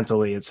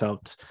mentally it's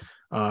helped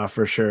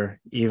for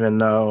sure. Even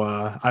though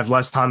I've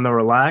less time to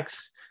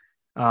relax.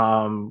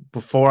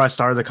 Before I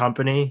started the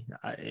company,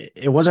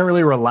 it wasn't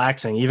really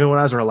relaxing. Even when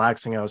I was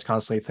relaxing, I was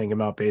constantly thinking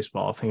about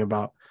baseball, thinking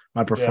about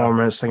my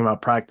performance, thinking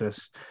about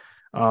practice.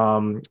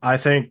 I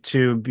think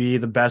to be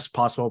the best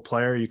possible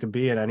player you can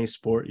be in any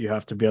sport, you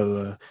have to be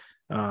able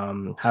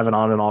to have an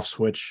on and off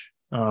switch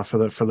for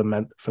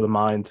the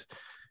mind.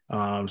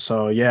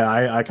 So yeah,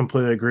 I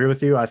completely agree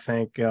with you. I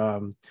think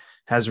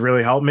has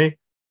really helped me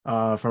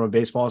from a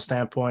baseball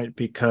standpoint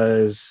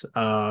because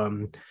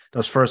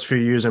those first few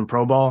years in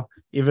pro ball,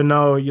 even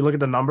though you look at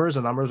the numbers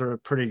are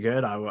pretty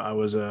good. I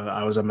was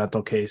a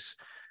mental case,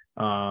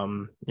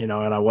 and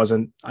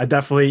I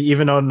definitely,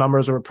 even though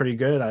numbers were pretty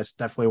good, I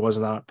definitely was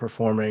not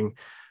performing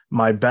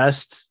my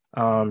best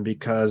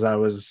because I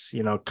was,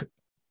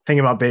 thinking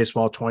about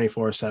baseball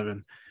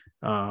 24/7.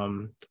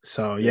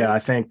 So yeah, I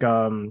think,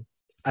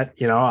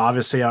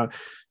 obviously, I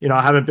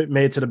haven't been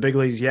made to the big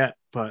leagues yet,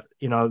 but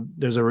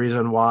there's a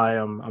reason why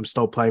I'm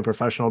still playing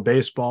professional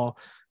baseball.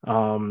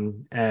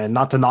 And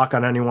not to knock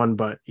on anyone,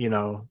 but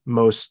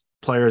most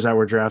players that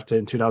were drafted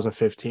in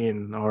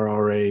 2015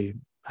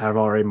 have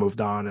already moved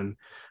on and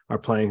are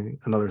playing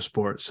another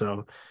sport.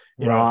 So,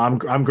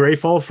 I'm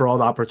grateful for all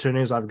the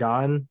opportunities I've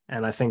gotten,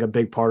 and I think a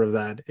big part of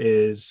that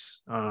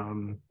is,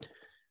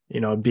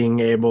 being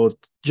able to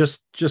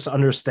just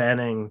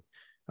understanding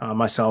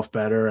myself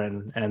better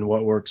and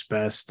what works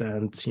best,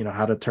 and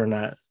how to turn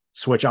that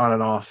switch on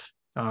and off.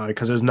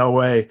 Because there's no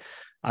way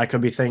I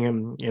could be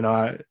thinking,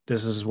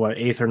 this is what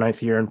 8th or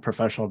 9th year in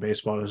professional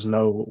baseball. There's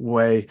no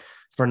way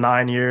for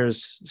 9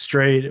 years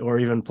straight, or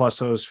even plus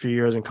those few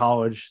years in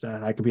college,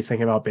 that I could be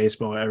thinking about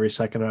baseball every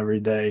second of every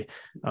day.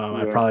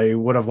 I probably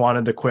would have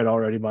wanted to quit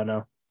already by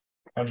now.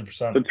 100%.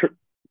 So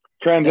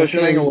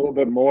transitioning a little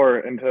bit more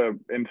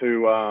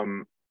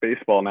into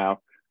baseball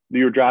now.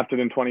 You were drafted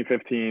in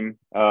 2015,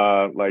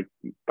 like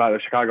by the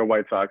Chicago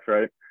White Sox,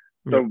 right?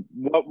 Yeah. So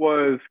what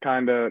was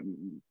kind of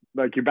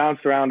like, you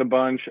bounced around a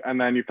bunch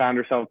and then you found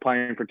yourself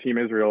playing for Team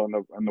Israel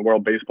in the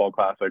World Baseball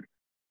Classic.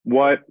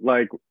 What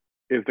like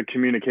is the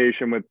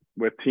communication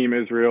with Team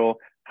Israel?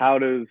 How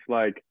does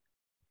like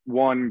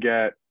one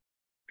get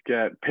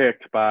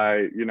picked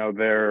by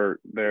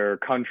their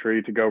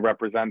country to go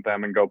represent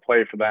them and go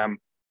play for them?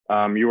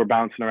 You were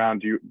bouncing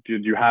around.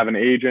 Did you have an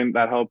agent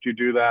that helped you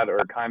do that, or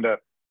kind of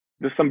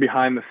just some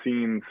behind the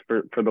scenes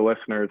for the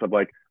listeners of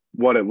like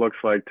what it looks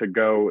like to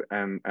go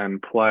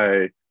and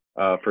play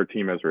for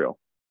Team Israel?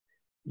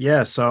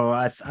 Yeah, so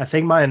I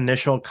think my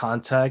initial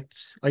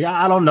contact, like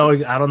I don't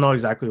know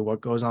exactly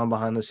what goes on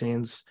behind the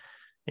scenes.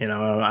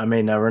 I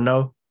may never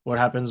know what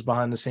happens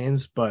behind the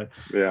scenes, but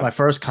my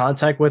first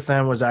contact with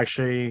them was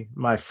actually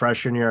my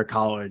freshman year of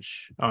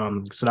college.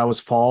 So that was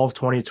fall of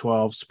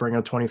 2012, spring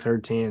of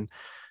 2013.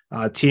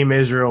 Team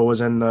Israel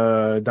was in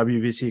the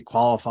WBC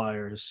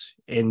qualifiers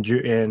in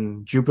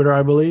Jupiter,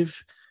 I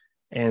believe,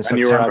 in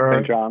September. And you were at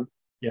St. John?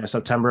 Yeah,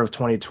 September of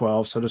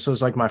 2012. So this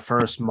was like my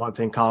first month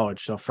in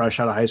college, so fresh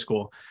out of high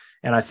school.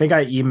 And I think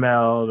I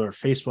emailed or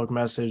Facebook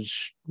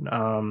messaged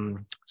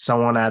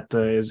someone at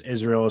the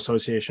Israel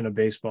Association of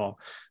Baseball.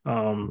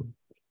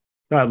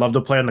 I'd love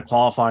to play on the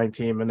qualifying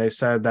team. And they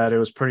said that it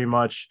was pretty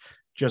much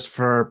just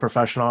for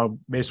professional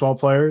baseball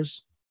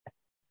players,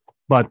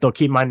 but they'll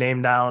keep my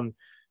name down,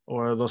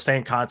 or they'll stay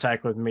in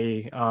contact with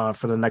me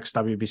for the next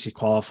WBC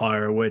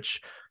qualifier, which,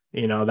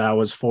 that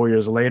was 4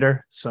 years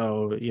later.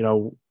 So,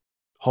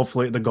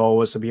 hopefully the goal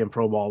was to be in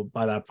pro ball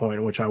by that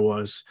point, which I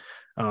was.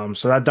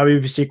 So that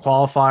WBC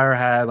qualifier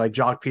had like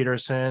Jock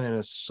Peterson in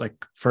his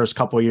like first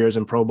couple of years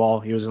in pro ball.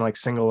 He was in like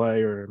single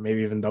A or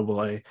maybe even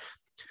double A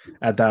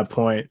at that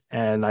point.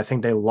 And I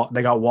think they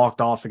got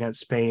walked off against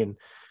Spain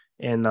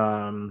in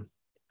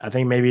I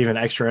think maybe even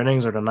extra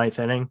innings or the ninth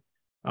inning,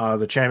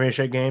 the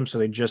championship game. So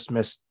they just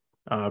missed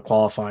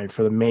qualifying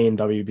for the main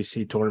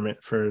WBC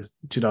tournament for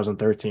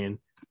 2013.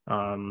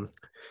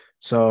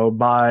 So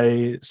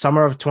by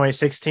summer of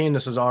 2016,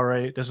 this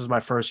was my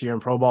first year in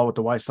pro ball with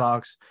the White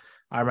Sox.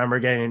 I remember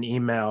getting an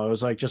email. It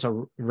was like just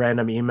a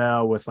random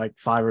email with like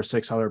 5 or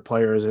 6 other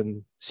players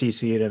and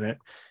CC'd in it.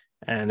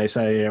 And they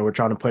say, yeah, we're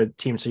trying to put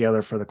teams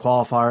together for the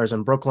qualifiers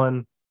in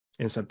Brooklyn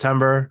in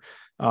September.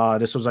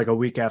 This was like a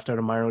week after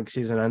the minor league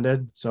season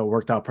ended. So it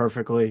worked out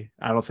perfectly.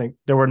 I don't think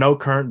there were no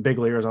current big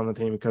leaguers on the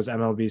team because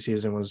MLB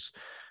season was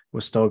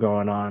still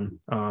going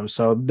on.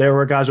 So there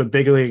were guys with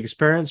big league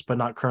experience, but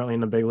not currently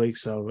in the big league.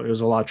 So it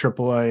was a lot of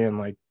AAA and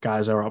like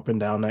guys that were up and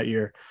down that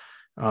year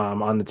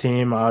on the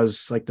team. I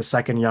was like the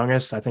second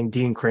youngest. I think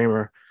Dean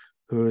Kramer,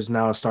 who is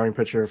now a starting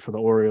pitcher for the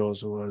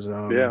Orioles, was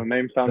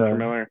name sounds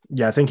familiar.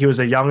 Yeah, I think he was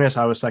the youngest.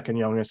 I was second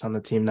youngest on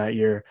the team that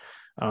year.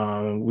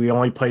 We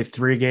only played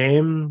 3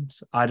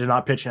 games. I did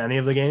not pitch in any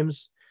of the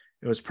games.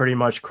 It was pretty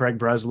much Craig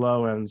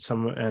Breslow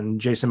and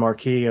Jason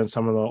Marquis and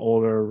some of the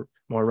older,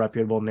 more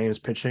reputable names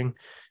pitching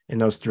in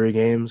those 3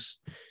 games.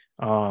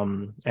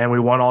 And we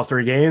won all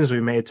 3 games.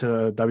 We made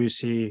to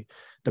WC,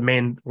 the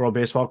main World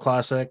Baseball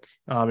Classic.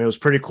 It was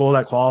pretty cool,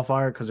 that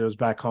qualifier, because it was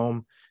back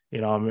home. You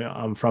know,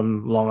 I'm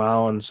from Long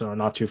Island, so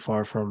not too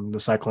far from the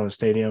Cyclone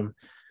Stadium.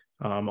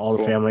 All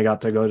the family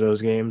got to go to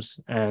those games.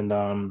 And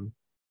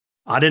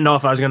I didn't know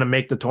if I was going to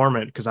make the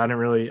tournament because I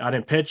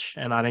didn't pitch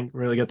and I didn't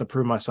really get to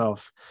prove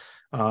myself.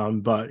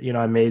 But, you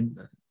know,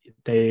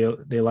 they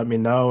let me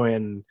know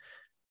in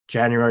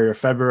January or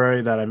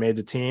February that I made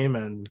the team,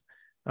 and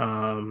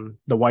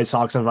the White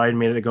Sox invited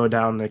me to go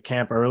down to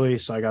camp early.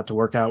 So I got to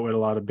work out with a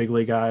lot of big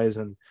league guys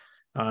and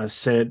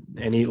sit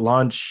and eat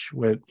lunch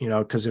with, you know,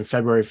 because in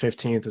February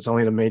 15th, it's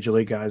only the major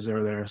league guys that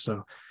are there.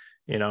 So,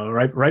 you know,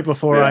 right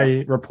before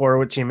I reported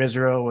with Team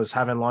Israel, was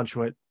having lunch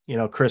with, you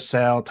know, Chris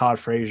Sale, Todd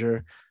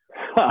Frazier,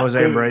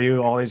 Jose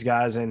Abreu, all these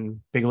guys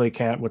in big league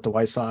camp with the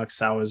White Sox.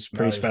 That was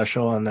pretty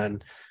special. And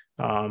then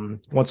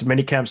once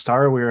mini camp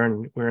started, we were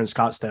in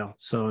Scottsdale.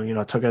 So, you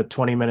know, it took a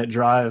 20-minute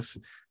drive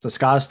to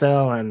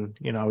Scottsdale, and,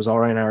 you know, I was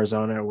already in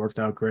Arizona. It worked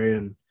out great.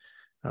 And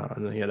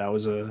yeah, that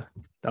was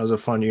a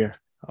fun year.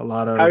 A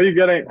lot of how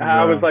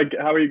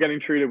are you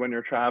getting treated when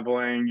you're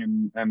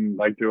traveling and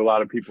like, do a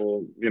lot of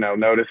people, you know,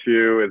 notice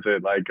you? Is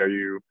it like,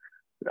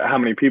 how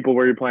many people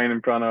were you playing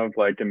in front of,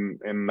 like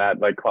in that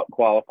like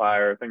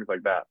qualifier, things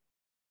like that?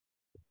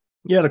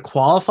 Yeah, the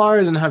qualifier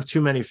didn't have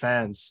too many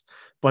fans,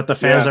 but the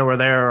fans that were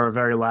there are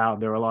very loud.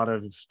 There were a lot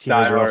of Team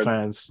Israel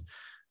fans.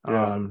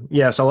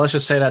 So let's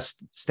just say that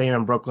stadium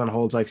in Brooklyn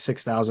holds like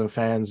 6,000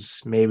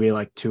 fans, maybe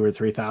like 2,000 or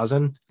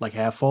 3,000, like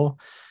half full,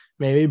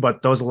 maybe.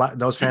 But those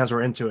fans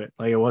were into it.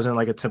 Like, it wasn't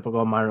like a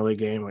typical minor league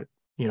game with,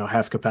 you know,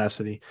 half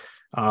capacity.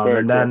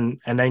 Then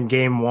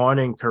game 1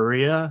 in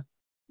Korea,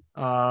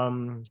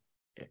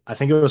 I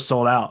think it was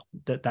sold out.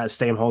 That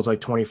stadium holds like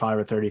 25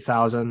 or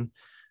 30,000.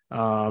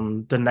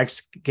 The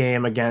next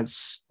game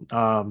against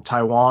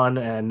Taiwan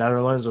and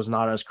Netherlands was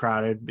not as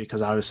crowded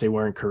because obviously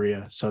we're in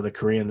Korea, so the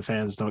Korean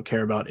fans don't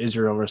care about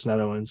Israel versus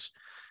Netherlands.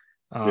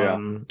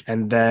 And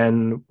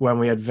then when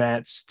we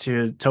advanced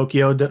to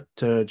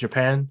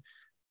Japan,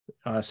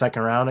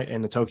 second round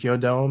in the Tokyo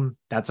Dome,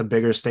 that's a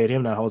bigger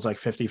stadium that holds like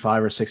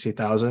 55 or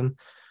 60,000.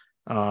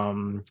 I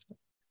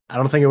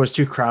don't think it was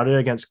too crowded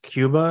against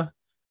Cuba.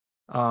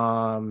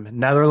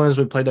 Netherlands,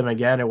 we played them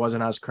again. It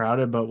wasn't as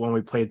crowded, but when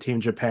we played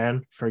Team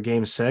Japan for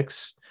game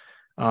 6,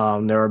 there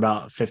were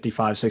about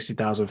 55,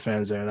 60,000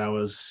 fans there. That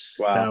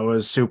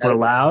was super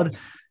loud.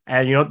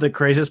 And you know what the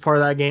craziest part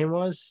of that game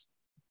was?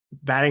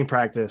 Batting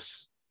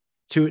practice.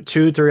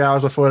 2-3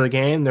 hours before the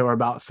game, there were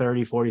about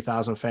 30,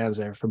 40,000 fans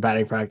there for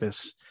batting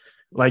practice.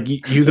 Like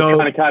you go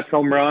trying to catch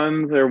home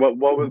runs, or what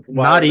was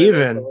not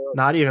even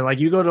like,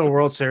 you go to a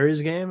World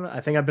Series game.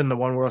 I think I've been to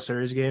one World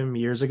Series game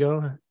years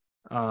ago.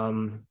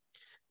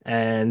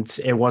 And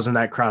it wasn't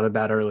that crowded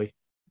that early.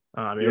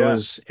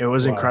 It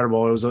was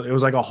incredible. It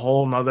was like a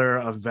whole nother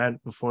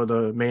event before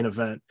the main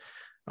event.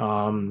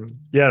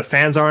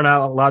 Fans aren't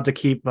allowed to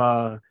keep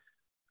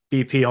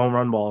BP home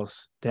run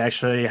balls. They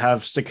actually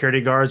have security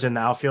guards in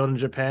the outfield in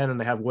Japan, and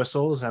they have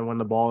whistles. And when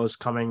the ball is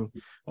coming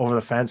over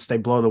the fence, they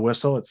blow the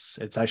whistle.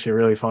 It's actually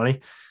really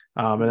funny.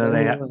 And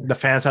then the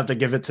fans have to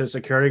give it to the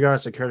security guard.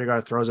 Security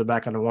guard throws it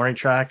back on the warning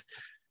track.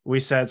 We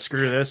said,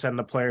 screw this. And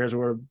the players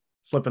were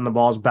flipping the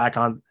balls back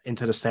on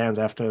into the stands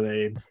after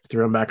they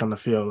threw them back on the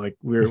field. Like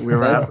we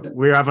were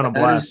having a blast.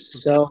 That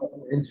is so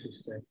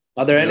interesting.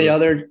 Are there any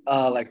other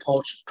like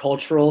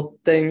cultural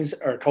things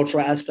or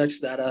cultural aspects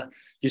that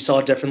you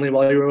saw differently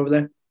while you were over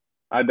there?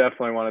 I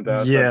definitely wanted to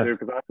ask that too,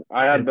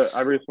 because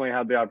I recently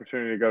had the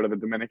opportunity to go to the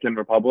Dominican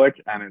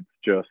Republic, and it's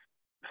just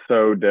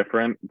so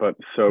different but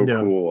so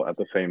cool at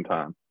the same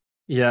time.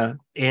 Yeah,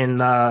 in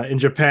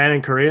Japan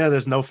and Korea,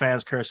 there's no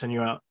fans cursing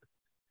you out.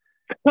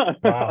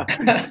 Wow.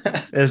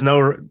 There's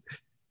no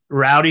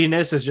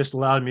rowdiness, it's just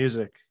loud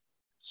music.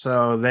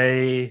 So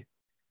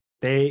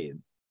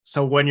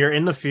so when you're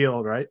in the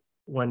field, right?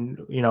 When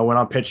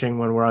I'm pitching,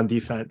 when we're on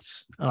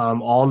defense,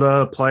 all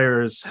the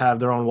players have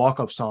their own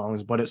walk-up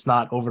songs, but it's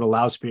not over the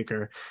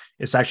loudspeaker.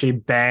 It's actually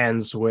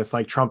bands with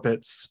like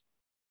trumpets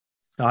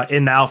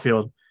in the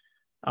outfield.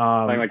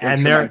 Like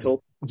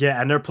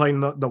And they're playing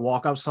the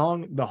walk-up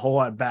song the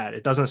whole at bat.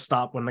 It doesn't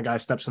stop when the guy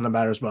steps in the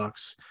batter's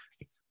box.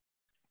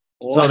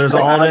 So there's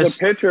all as this.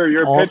 As a pitcher,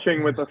 you're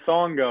pitching with a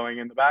song going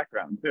in the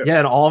background too. Yeah,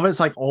 and all of it's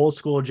like old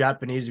school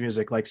Japanese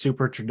music, like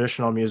super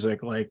traditional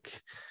music,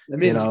 like that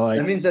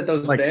means that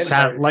those like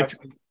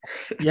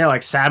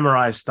like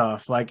samurai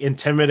stuff, like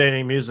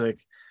intimidating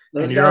music.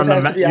 And you're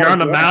on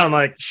the mound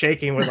like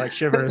shaking with like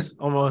shivers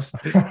almost.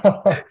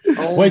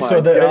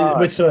 So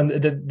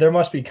there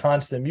must be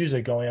constant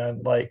music going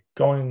on, like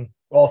going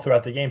all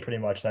throughout the game pretty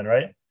much then,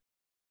 right?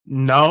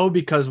 No,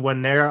 because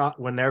when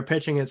they're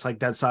pitching, it's like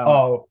dead silent.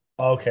 Oh,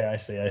 okay, I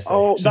see.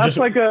 Oh, so that's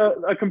like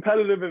a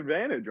competitive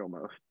advantage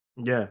almost.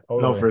 Yeah,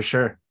 totally. No, for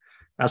sure.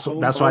 That's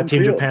why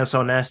Team Japan's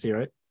so nasty,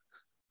 right?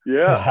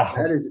 Yeah, wow.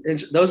 That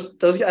is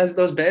those guys,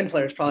 those band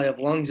players probably have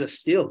lungs of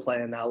steel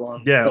playing that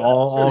long. Yeah,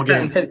 all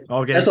game.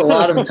 That's a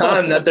lot of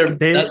time that they're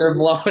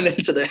blowing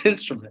into the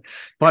instrument.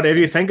 But if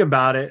you think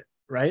about it,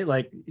 right,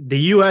 like the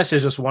U.S.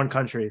 is just one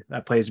country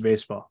that plays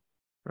baseball,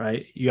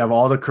 right? You have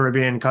all the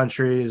Caribbean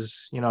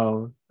countries,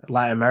 Latin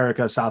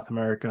America, South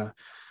America,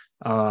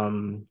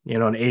 in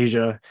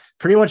Asia.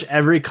 Pretty much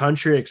every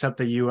country except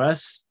the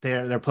U.S.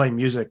 they're playing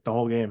music the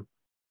whole game.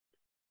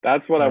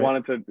 That's what I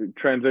wanted to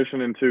transition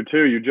into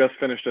too. You just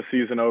finished a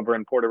season over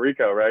in Puerto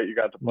Rico, right? You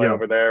got to play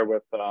over there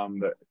with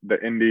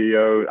the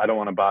Indio. I don't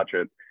want to botch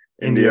it.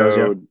 Indios,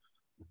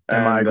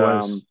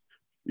 and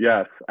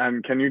yes.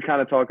 And can you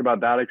kind of talk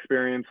about that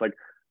experience? Like,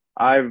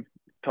 I've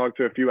talked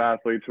to a few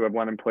athletes who have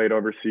went and played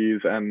overseas,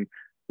 and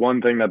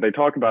one thing that they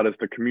talk about is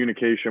the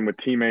communication with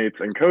teammates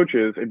and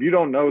coaches. If you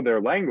don't know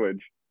their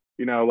language,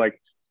 like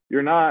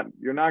you're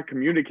not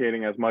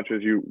communicating as much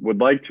as you would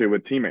like to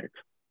with teammates.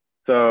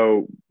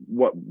 So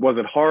what was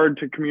it hard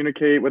to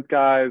communicate with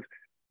guys?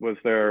 Was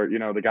there,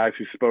 the guys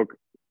who spoke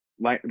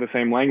the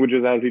same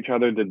languages as each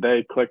other, did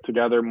they click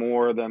together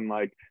more than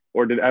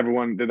or did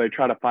they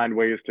try to find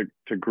ways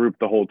to group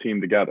the whole team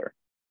together?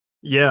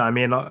 Yeah. I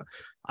mean,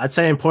 I'd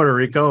say in Puerto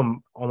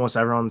Rico, almost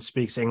everyone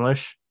speaks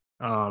English.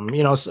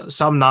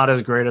 Some not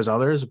as great as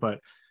others, but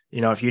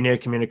if you need to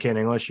communicate in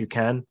English, you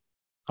can,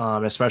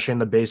 especially in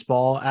the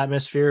baseball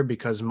atmosphere,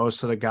 because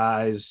most of the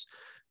guys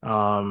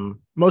on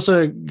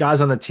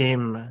the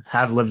team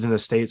have lived in the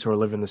States or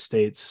live in the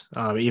States.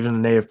 Even the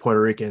native Puerto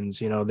Ricans,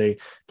 they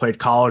played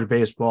college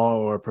baseball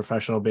or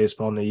professional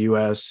baseball in the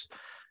US.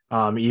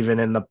 Even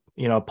in the,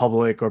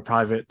 public or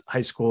private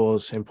high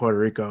schools in Puerto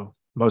Rico,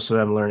 most of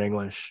them learn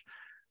English.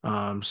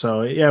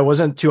 So yeah, it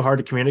wasn't too hard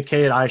to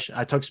communicate.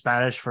 I took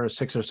Spanish for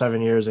 6 or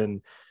 7 years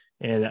in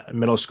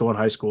middle school and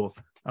high school.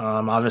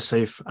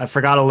 Obviously I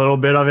forgot a little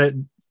bit of it,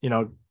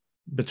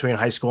 between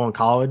high school and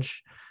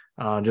college.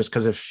 Just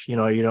because if you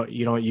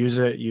don't use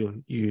it,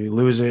 you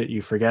lose it,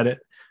 you forget it.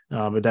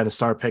 But then it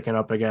started picking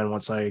up again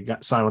once I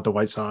got signed with the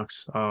White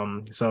Sox.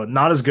 So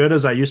not as good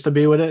as I used to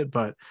be with it,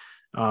 but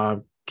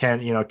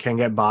can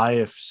get by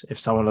if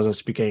someone doesn't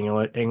speak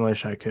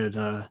English. I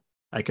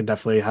could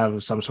definitely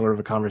have some sort of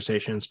a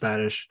conversation in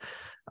Spanish.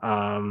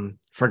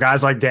 For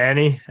guys like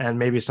Danny and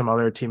maybe some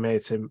other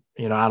teammates, I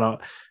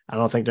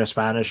don't think their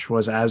Spanish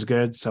was as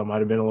good, so it might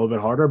have been a little bit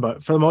harder.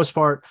 But for the most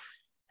part,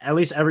 at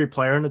least every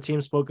player in the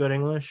team spoke good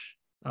English.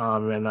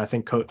 And I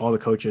think all the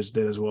coaches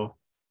did as well.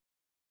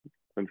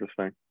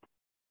 Interesting.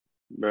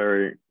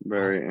 Very,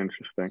 very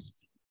interesting.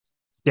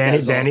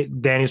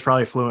 Danny's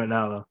probably fluent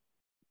now, though.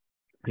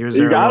 He was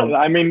there.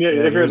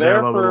 If you're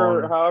there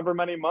for however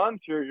many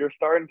months, you're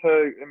starting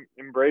to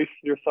embrace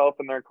yourself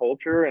and their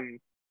culture, and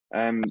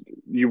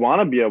you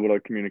want to be able to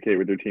communicate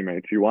with your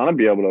teammates. You want to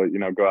be able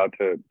to, go out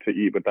to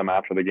eat with them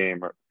after the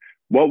game.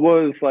 What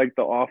was like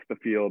the off the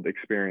field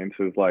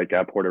experiences like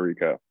at Puerto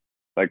Rico?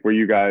 Like, were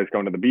you guys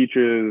going to the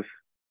beaches?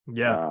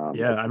 Yeah.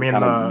 I mean,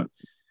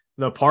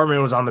 the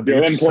apartment was on the beach.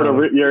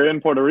 You're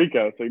in Puerto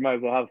Rico, so you might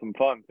as well have some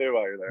fun too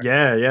while you're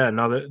there. Yeah.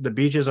 No, the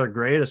beaches are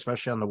great,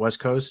 especially on the West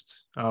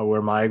Coast,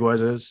 where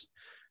Mayaguez is.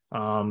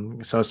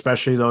 So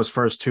especially those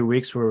first 2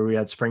 weeks where we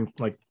had spring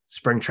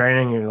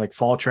training and like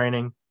fall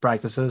training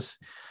practices.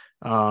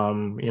 We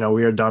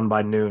were done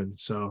by noon,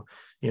 so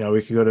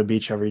we could go to the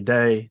beach every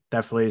day.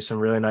 Definitely some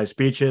really nice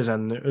beaches.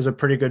 And it was a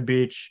pretty good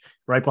beach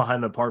right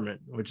behind the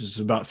apartment, which is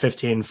about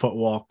 15-foot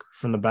walk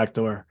from the back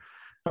door.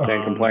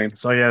 Can't complain.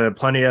 So yeah, there are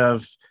plenty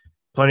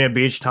of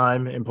beach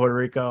time in Puerto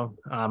Rico.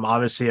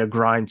 Obviously a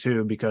grind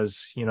too,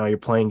 because, you're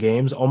playing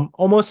games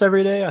almost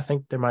every day. I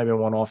think there might be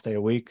one off day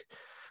a week.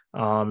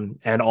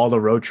 And all the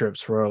road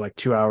trips were like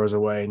 2 hours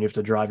away and you have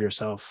to drive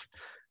yourself.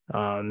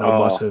 No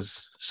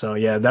buses. So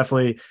yeah,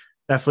 definitely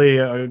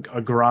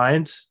a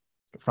grind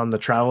from the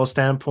travel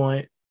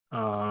standpoint,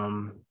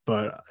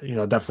 but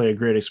definitely a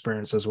great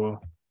experience as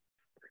well.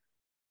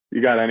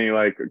 You got any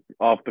like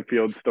off the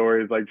field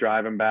stories, like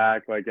driving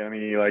back, like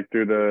any like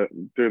through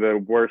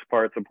the worst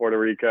parts of Puerto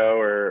Rico,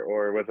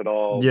 or was it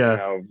all,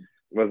 Yeah.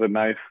 was it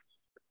nice?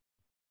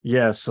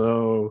 Yeah.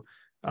 So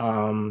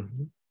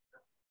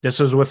this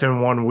was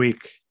within 1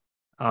 week.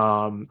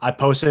 I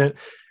posted.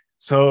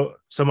 So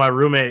my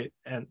roommate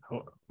and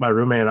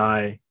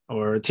I,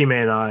 or a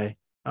teammate and I,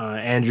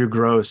 Andrew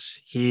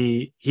Gross,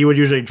 he would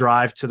usually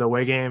drive to the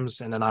away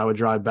games, and then I would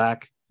drive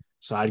back.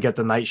 So I'd get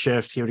the night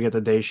shift, he would get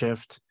the day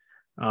shift.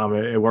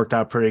 It worked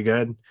out pretty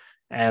good.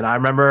 And I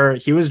remember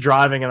he was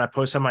driving, and I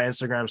posted on my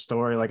Instagram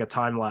story like a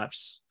time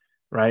lapse,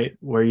 right?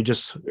 Where you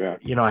just,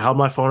 I held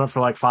my phone up for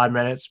like 5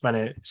 minutes, but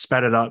it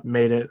sped it up,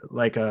 made it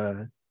like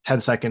a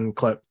 10-second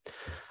clip.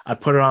 I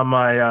put it on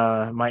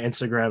my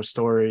Instagram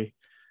story.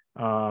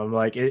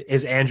 Like,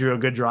 is Andrew a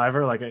good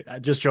driver? Like,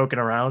 just joking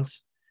around.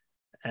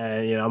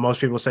 And, most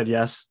people said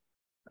yes.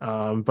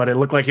 But it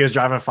looked like he was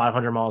driving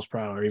 500 miles per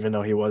hour, even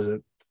though he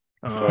wasn't.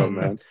 Oh,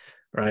 man.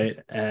 Right.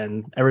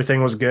 And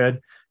everything was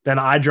good. Then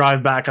I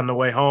drive back on the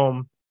way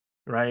home.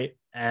 Right.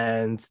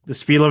 And the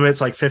speed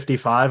limit's like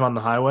 55 on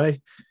the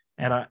highway.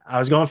 And I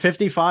was going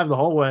 55 the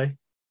whole way.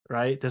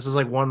 Right. This is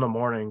like 1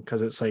 a.m.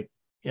 because it's like,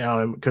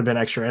 it could have been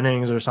extra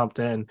innings or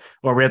something,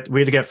 or we had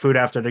to get food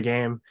after the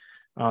game.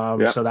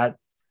 So that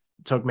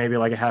took maybe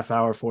like a half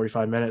hour,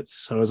 45 minutes.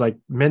 So it was like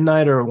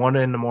midnight or 1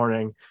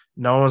 a.m.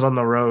 No one was on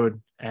the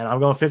road, and I'm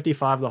going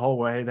 55 the whole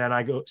way. Then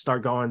I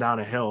start going down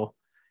a hill,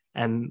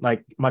 and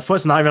like my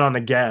foot's not even on the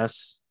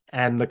gas,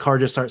 and the car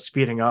just starts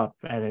speeding up,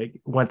 and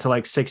it went to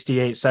like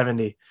 68,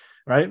 70,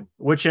 right?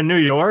 Which in New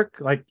York,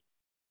 like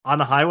on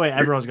the highway,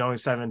 everyone's going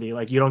 70.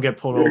 Like, you don't get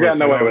pulled over. You're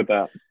getting away with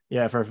that.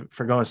 Yeah,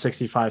 for going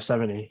 65,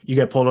 70. You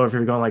get pulled over if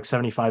you're going like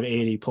 75,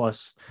 80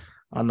 plus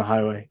on the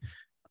highway,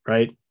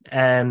 right?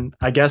 And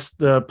I guess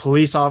the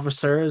police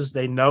officers,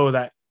 they know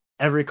that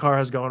every car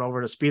is going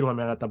over the speed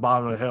limit at the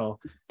bottom of the hill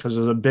because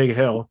there's a big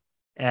hill.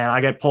 And I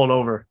get pulled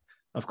over,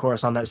 of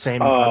course, on that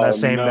same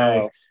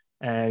day,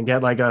 and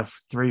get like a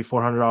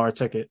 $300-$400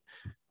 ticket.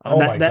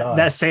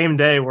 That same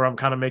day where I'm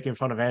kind of making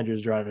fun of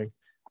Andrew's driving.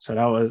 So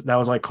that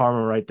was like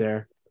karma right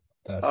there.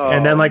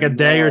 And then like a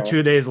day or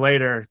 2 days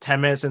later,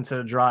 10 minutes into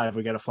the drive,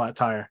 we get a flat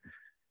tire.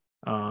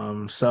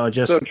 So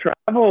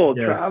travel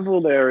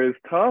there is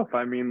tough.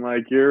 I mean,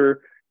 like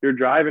you're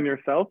driving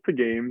yourself to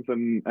games,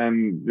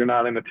 and you're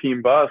not in a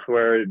team bus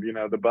where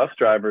the bus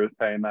driver is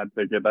paying that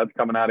ticket. That's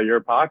coming out of your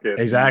pocket.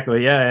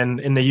 Exactly. Yeah. And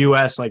in the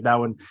US, like that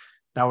would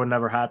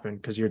never happen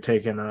because you're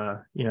taking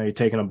a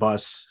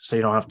bus, so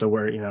you don't have to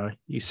worry.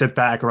 You sit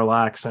back,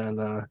 relax, and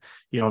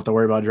you don't have to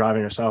worry about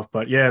driving yourself.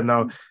 But yeah,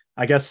 no.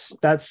 I guess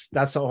that's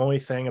the only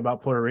thing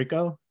about Puerto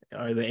Rico.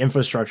 The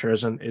infrastructure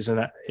isn't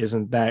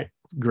that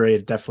great.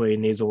 It definitely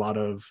needs a lot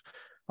of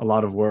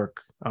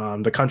work.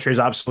 The country is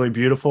absolutely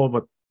beautiful,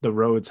 but the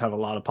roads have a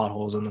lot of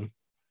potholes in them.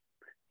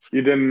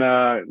 You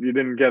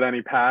didn't get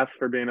any pass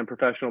for being a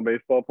professional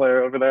baseball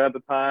player over there at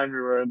the time? You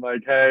were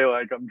like, hey,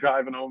 like I'm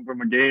driving home from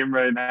a game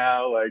right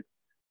now. Like,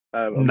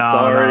 I'm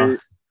sorry.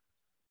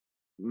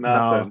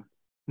 Nothing.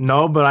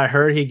 No, but I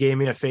heard he gave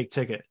me a fake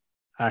ticket.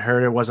 I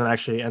heard it wasn't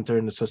actually entered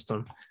in the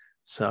system.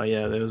 So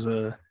yeah, it was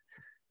a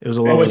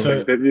little.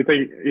 Did you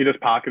think he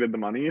just pocketed the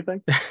money? You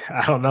think?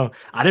 I don't know.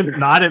 I didn't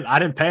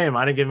pay him.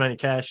 I didn't give him any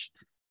cash.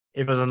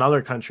 If it was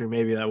another country,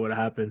 maybe that would have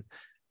happened.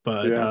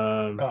 But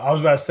I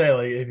was about to say,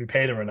 like, if you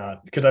paid him or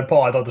not, because I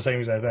thought the same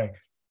exact thing.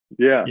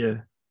 Yeah.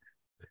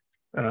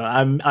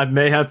 I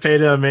may have paid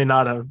him. I may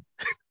not have.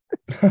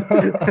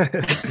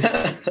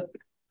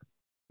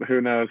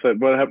 Who knows?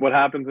 What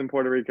happens in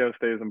Puerto Rico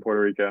stays in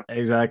Puerto Rico.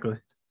 Exactly.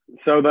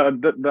 So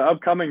the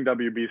upcoming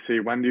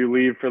WBC, when do you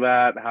leave for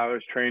that? How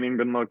has training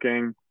been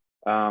looking?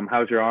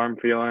 How's your arm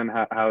feeling?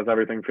 How's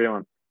everything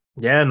feeling?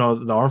 Yeah, no,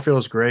 the arm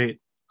feels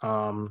great.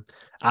 I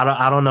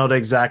don't know the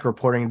exact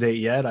reporting date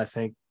yet. I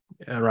think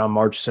around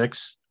March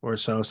 6th or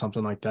so,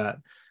 something like that.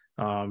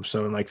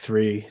 So in like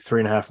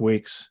 3.5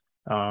 weeks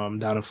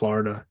down in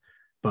Florida.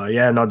 But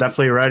yeah, no,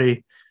 definitely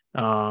ready.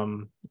 A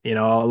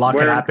lot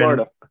can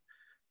happen.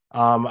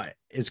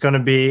 It's going to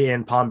be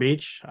in Palm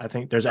Beach. I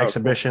think there's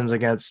exhibitions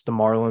against the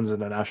Marlins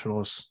and the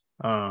Nationals.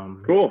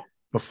 Cool.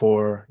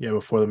 Before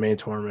the main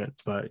tournament.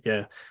 But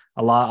yeah,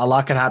 a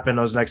lot can happen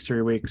those next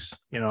 3 weeks.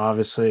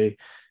 Obviously,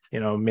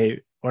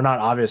 maybe, or not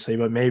obviously,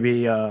 but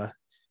maybe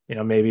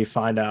maybe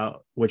find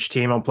out which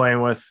team I'm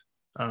playing with,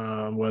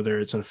 whether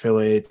it's an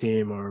affiliate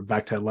team or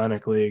back to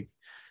Atlantic League.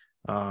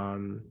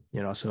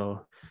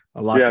 So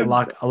a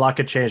lot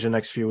could change the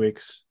next few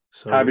weeks.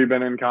 So, have you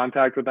been in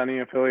contact with any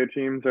affiliate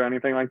teams or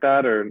anything like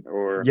that,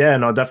 or? Yeah,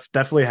 no,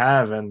 definitely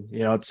have, and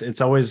it's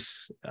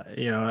always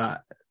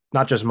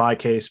not just my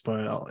case,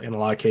 but in a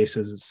lot of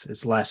cases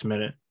it's last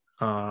minute.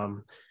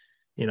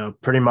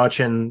 Pretty much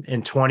in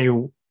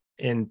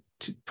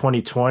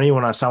 2020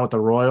 when I signed with the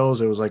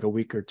Royals, it was like a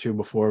week or two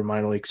before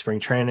minor league spring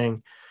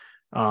training,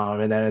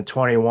 and then in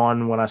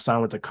 21 when I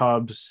signed with the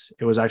Cubs,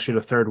 it was actually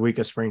the third week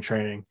of spring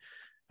training.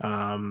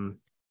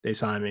 They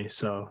signed me.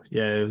 So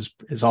yeah,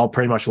 it's all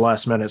pretty much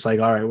last minute. It's like,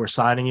 all right, we're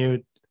signing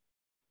you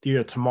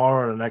either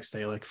tomorrow or the next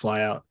day, like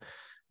fly out.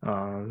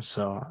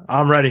 So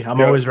I'm ready. I'm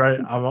always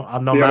ready. I'm Do you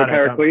have a nomadic.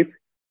 pair of cleats?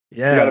 You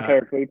got a pair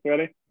Yeah, of cleats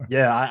ready?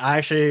 yeah. I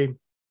actually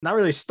not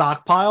really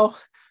stockpile.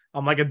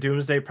 I'm like a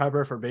doomsday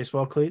prepper for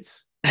baseball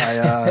cleats.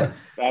 As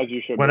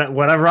you should be.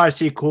 Whenever I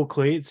see cool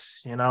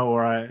cleats,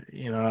 or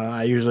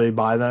I usually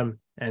buy them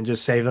and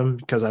just save them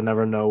because I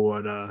never know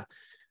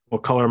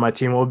what color my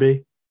team will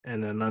be,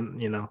 and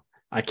then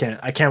I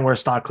can't wear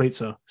stock cleats,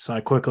 so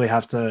I quickly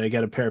have to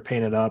get a pair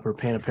painted up or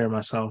paint a pair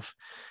myself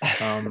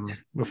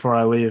before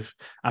I leave.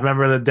 I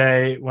remember the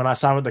day when I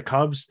signed with the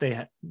Cubs,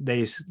 they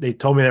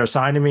told me they were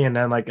signing me, and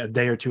then like a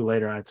day or two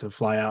later I had to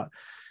fly out.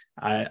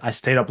 I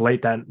stayed up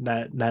late that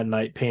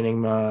night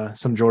painting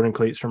some Jordan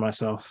cleats for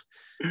myself.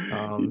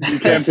 You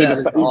can't be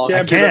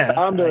the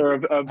founder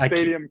of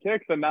Stadium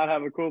Kicks and not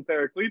have a cool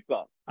pair of cleats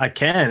on. I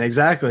can,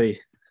 exactly.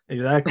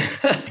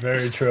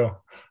 Very true.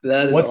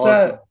 That is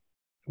awesome.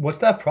 What's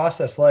that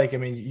process like? I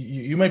mean,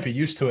 you might be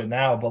used to it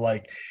now, but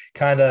like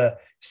kind of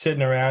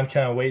sitting around,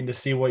 kind of waiting to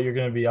see what you're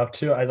going to be up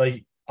to. I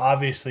like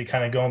obviously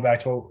kind of going back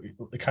to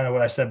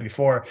what I said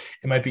before.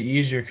 It might be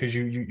easier because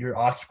you're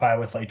occupied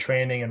with like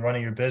training and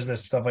running your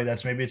business, stuff like that.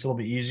 So maybe it's a little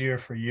bit easier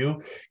for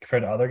you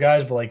compared to other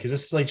guys. But like, is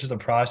this like just a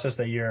process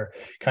that you're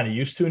kind of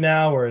used to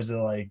now, or is it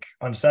like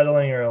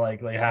unsettling, or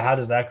like how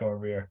does that go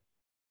over here?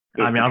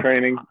 I mean,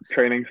 training,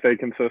 stay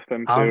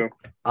consistent too.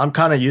 I'm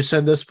kind of used to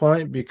at this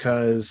point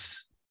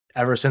because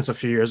ever since a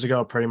few years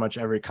ago, pretty much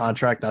every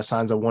contract that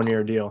signs a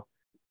 1-year deal.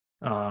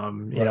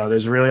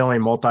 There's really only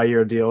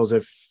multi-year deals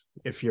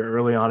if you're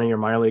early on in your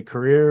minor league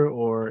career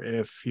or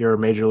if you're a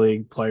major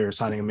league player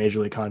signing a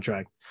major league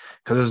contract,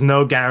 because there's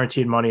no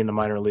guaranteed money in the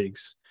minor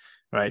leagues,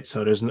 right?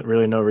 So there's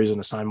really no reason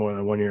to sign more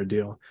than a 1-year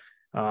deal.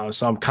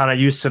 So I'm kind of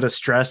used to the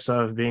stress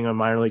of being a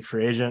minor league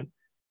free agent.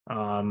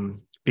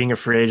 Being a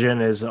free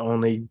agent is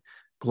only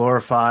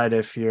glorified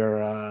if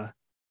you're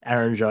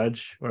Aaron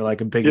Judge or like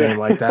a big name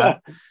like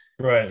that.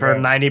 Right. For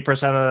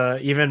 90%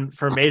 of even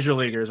for major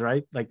leaguers,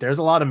 right? Like there's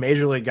a lot of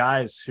major league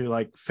guys who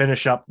like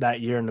finish up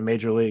that year in the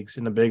major leagues,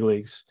 in the big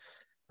leagues,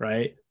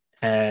 right?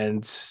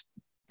 And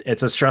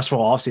it's a stressful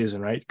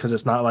offseason, right? Because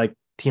it's not like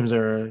teams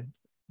are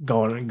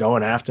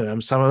going after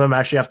them. Some of them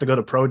actually have to go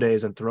to pro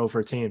days and throw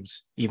for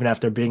teams, even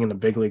after being in the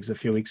big leagues a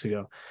few weeks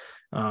ago.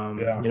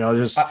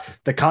 There's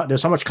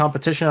so much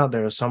competition out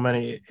there.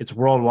 It's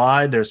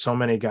worldwide. There's so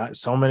many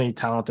guys, so many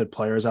talented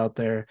players out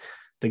there.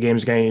 The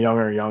game's getting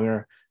younger and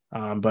younger.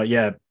 But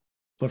yeah,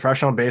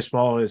 professional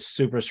baseball is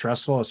super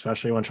stressful,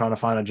 especially when trying to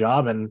find a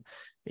job, and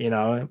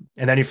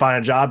then you find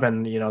a job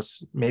and,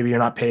 maybe you're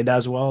not paid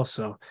as well.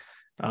 So,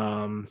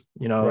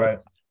 right.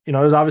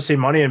 There's obviously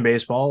money in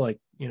baseball,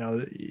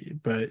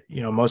 but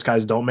most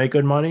guys don't make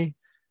good money.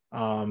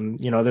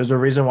 There's a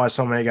reason why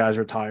so many guys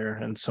retire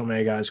and so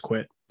many guys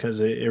quit,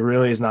 because it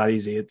really is not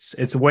easy.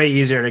 It's way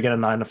easier to get a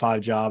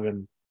 9-to-5 job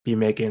and be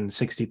making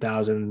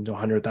 $60,000 to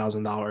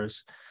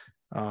 $100,000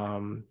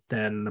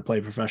 than to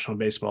play professional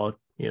baseball.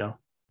 Yeah,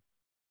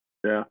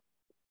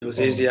 it was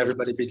easy.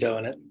 Everybody be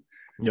doing it.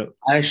 Yep.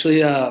 I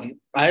actually I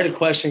had a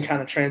question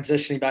kind of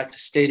transitioning back to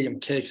Stadium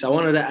Kicks. I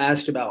wanted to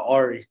ask about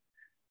Ari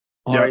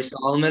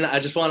Solomon. I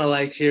just want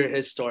to hear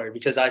his story,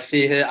 because I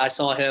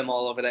saw him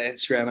all over the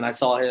Instagram, and I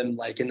saw him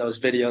in those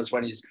videos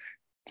when he's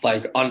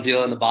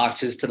unveiling the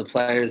boxes to the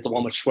players, the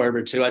one with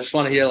Schwerber too. I just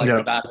want to hear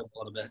about him a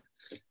little bit.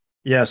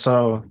 Yeah.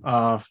 So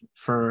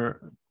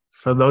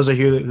for those of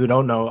you who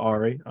don't know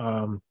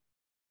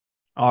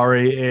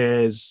Ari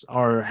is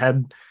our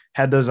head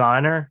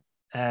designer,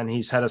 and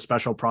he's head of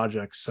special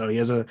projects. So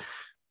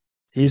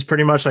he's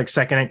pretty much like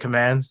second in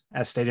command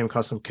at Stadium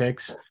Custom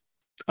Kicks.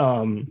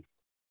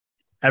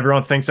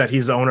 Everyone thinks that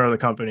he's the owner of the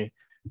company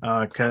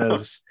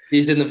because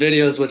he's in the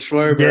videos with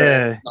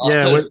Schwerber.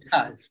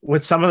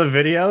 With some of the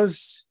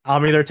videos,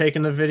 I'm either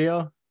taking the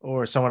video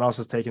or someone else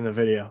is taking the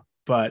video.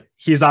 But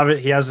he has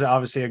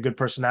obviously a good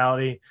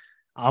personality.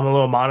 I'm a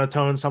little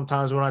monotone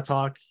sometimes when I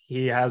talk.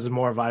 He has a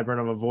more vibrant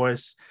of a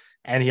voice,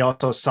 and he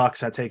also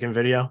sucks at taking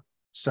video.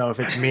 So if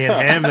it's me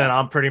and him, then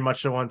I'm pretty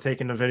much the one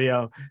taking the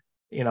video.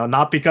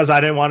 Not because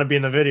I didn't want to be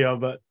in the video,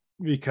 but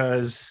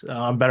because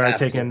I'm better at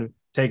taking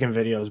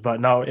videos. But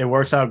no, it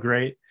works out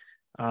great.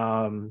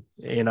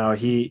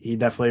 He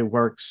definitely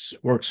works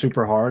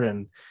super hard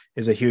and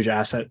is a huge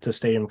asset to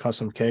Stadium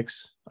Custom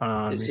Kicks.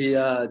 Is he?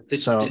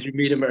 Did you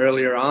meet him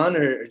earlier on,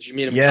 or did you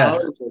meet him in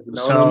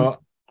college?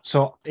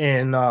 So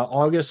in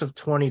August of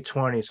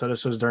 2020, so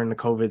this was during the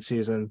COVID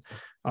season,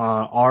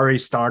 Ari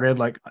started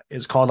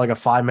it's called a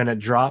 5-minute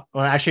drop.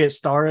 Well, actually, it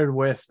started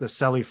with the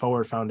Selly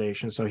Forward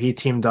Foundation. So he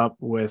teamed up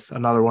with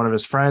another one of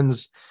his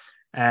friends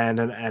and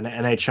an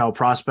NHL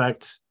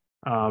prospect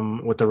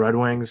with the Red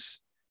Wings,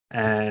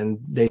 and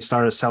they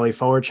started a Selly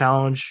Forward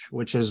Challenge,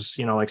 which is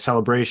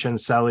celebration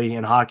Selly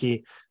in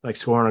hockey,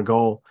 scoring a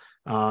goal.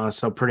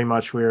 So pretty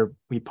much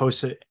we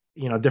posted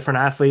different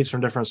athletes from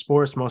different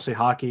sports, mostly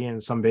hockey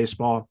and some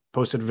baseball,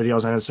 posted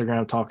videos on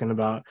Instagram talking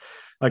about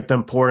the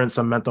importance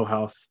of mental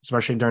health,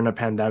 especially during the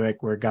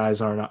pandemic where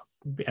guys are not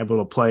able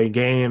to play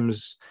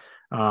games,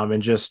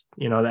 and just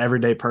the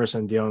everyday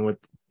person dealing with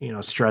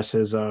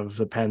stresses of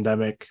the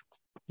pandemic,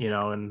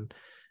 and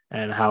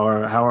how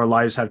our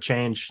lives have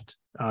changed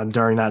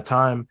during that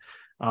time.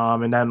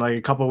 And then like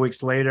a couple of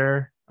weeks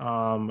later,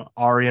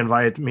 Ari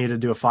invited me to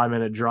do a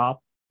 5-minute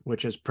drop,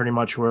 which is pretty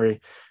much where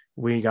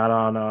we got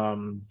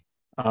on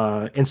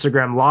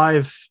Instagram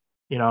Live.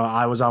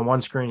 I was on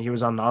one screen, he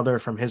was on the other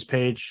from his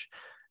page.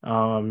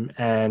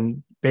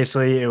 And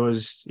basically it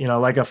was,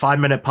 like a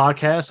 5-minute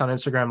podcast on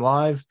Instagram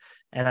Live.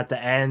 And at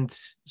the end,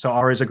 so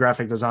Ari's a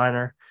graphic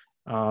designer.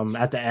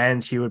 At the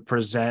end, he would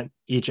present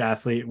each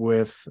athlete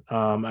with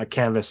a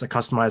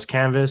customized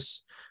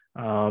canvas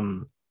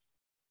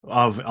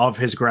of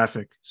his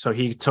graphic. So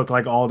he took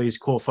like all these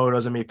cool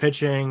photos of me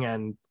pitching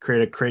and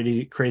created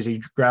a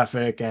crazy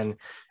graphic, and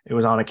it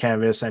was on a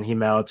canvas, and he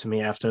mailed it to me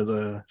after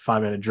the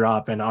 5-minute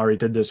drop. And Ari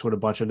did this with a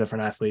bunch of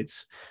different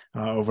athletes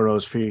over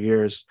those few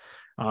years.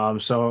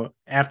 So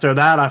after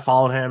that, I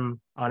followed him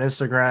on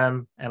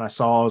Instagram and I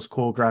saw his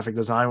cool graphic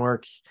design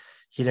work.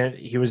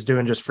 He was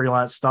doing just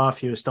freelance stuff.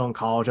 He was still in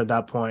college at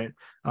that point.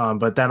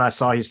 But then I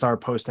saw he started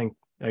posting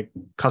like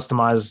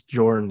customized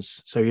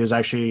Jordans. So he was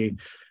actually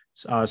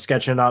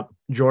sketching up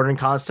Jordan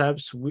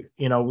concepts. We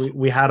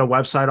had a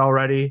website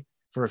already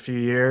for a few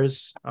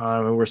years. We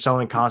were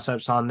selling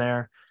concepts on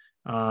there.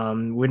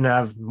 We didn't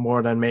have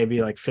more than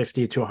maybe like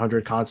 50 to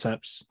 100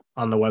 concepts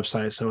on the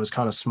website, so it was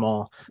kind of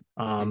small.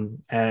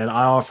 And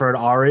I offered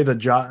Ari the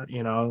job,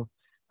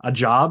 a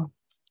job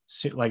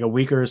like a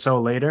week or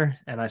so later.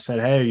 And I said,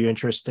 hey, are you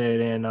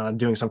interested in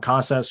doing some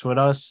concepts with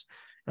us?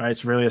 Right.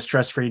 It's really a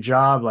stress-free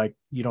job. Like,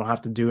 you don't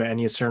have to do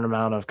any certain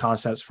amount of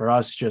concepts for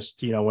us.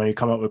 Just, when you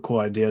come up with cool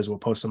ideas, we'll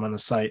post them on the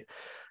site.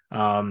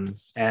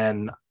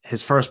 And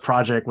his first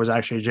project was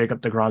actually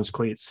Jacob deGrom's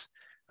cleats.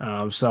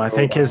 So I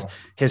think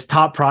his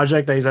top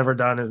project that he's ever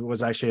done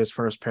was actually his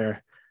first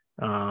pair.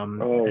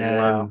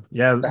 Wow.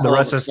 Yeah, the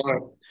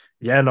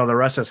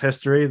rest is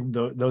history.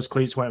 Those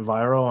cleats went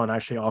viral and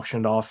actually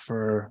auctioned off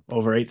for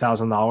over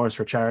 $8,000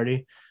 for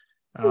charity.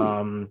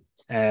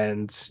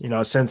 And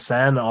since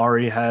then,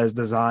 Ari has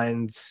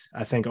designed,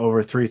 I think,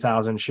 over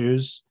 3,000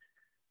 shoes.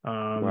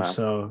 Wow.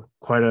 So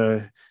quite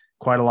a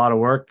lot of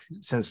work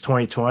since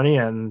 2020.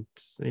 And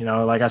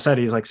like I said,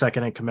 he's like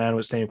second in command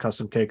with Stadium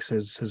Custom Kicks.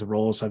 His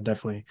roles have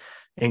definitely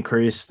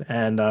increased,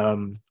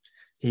 and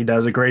he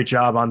does a great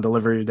job on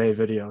delivery day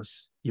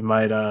videos. You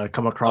might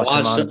come across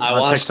him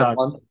on TikTok.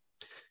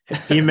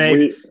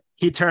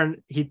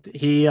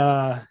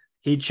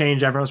 He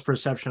changed everyone's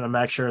perception of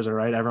Max Scherzer,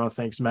 right? Everyone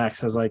thinks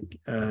Max is like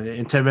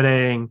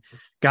intimidating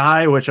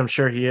guy, which I'm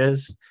sure he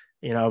is,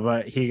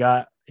 but he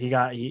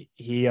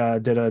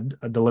did a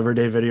delivery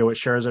day video with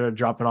Scherzer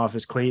dropping off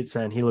his cleats,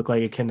 and he looked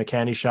like a kid in a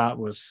candy shop,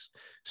 was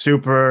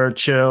super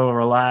chill,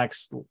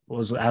 relaxed,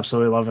 was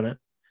absolutely loving it.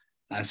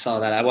 I saw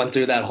that. I went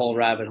through that whole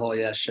rabbit hole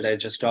yesterday,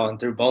 just going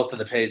through both of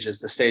the pages,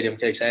 the Stadium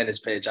Kicks and his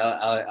page.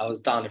 I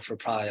was down it for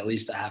probably at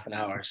least a half an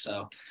hour.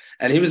 So,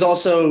 and he was on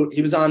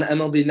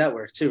MLB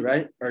Network too,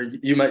 right? or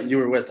you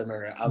were with him?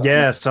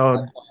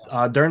 So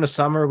during the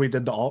summer we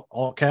did the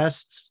alt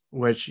cast,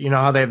 which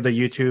how they have the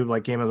YouTube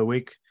like game of the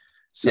week.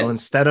 So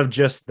instead of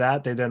just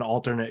that, they did an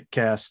alternate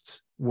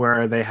cast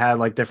where they had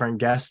like different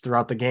guests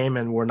throughout the game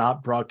and were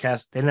not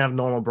broadcast. They didn't have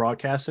normal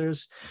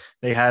broadcasters.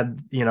 They had,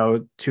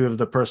 two of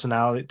the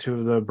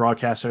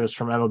broadcasters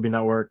from MLB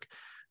Network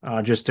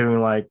just doing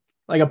like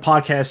a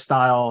podcast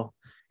style.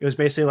 It was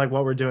basically like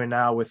what we're doing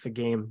now with the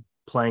game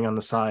playing on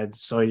the side.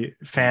 So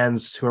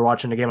fans who are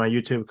watching the game on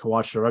YouTube could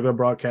watch the regular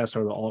broadcast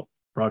or the alt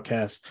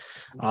broadcast.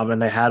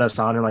 And they had us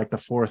on in like the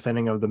fourth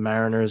inning of the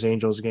Mariners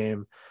Angels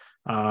game.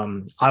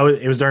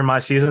 It was during my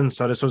season,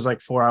 so this was like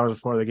 4 hours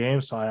before the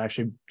game. So I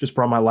actually just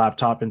brought my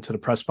laptop into the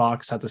press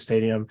box at the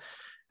stadium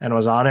and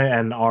was on it.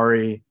 And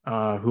Ari,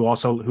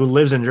 who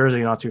lives in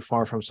Jersey, not too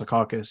far from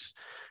Secaucus,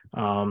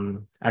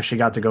 actually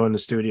got to go in the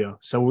studio.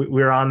 So we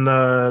were on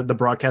the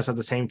broadcast at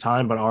the same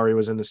time, but Ari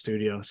was in the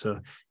studio, so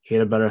he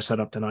had a better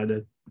setup than I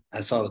did. I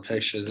saw the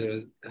pictures.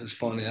 It was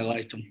funny. I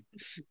liked them.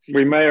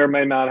 We may or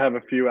may not have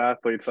a few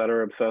athletes that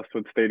are obsessed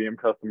with Stadium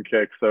Custom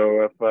Kicks.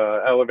 So if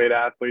Elevate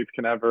athletes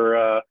can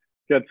ever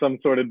get some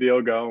sort of deal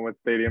going with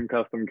Stadium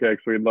Custom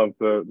Kicks, we'd love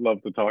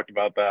to talk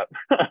about that.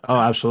 Oh,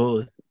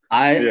 absolutely.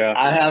 I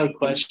have a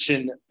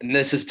question, and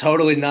this is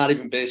totally not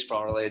even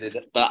baseball related,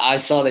 but I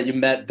saw that you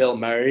met Bill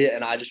Murray,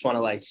 and I just want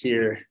to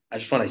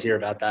hear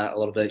about that a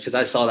little bit, because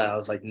I saw that. I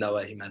was like, no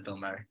way he met Bill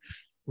Murray.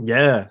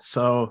 Yeah.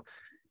 So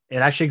it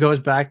actually goes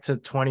back to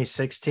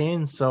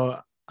 2016. So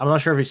I'm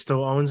not sure if he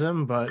still owns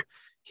him, but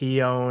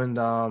he owned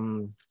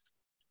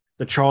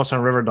the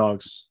Charleston River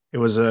Dogs. It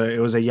was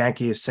a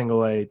Yankees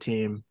single A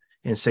team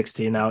in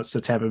 16. Now it's the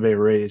Tampa Bay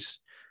Rays.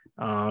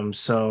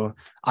 So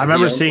I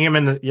remember seeing him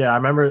I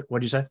remember,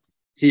 what'd you say?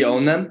 He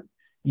owned them?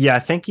 Yeah, I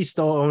think he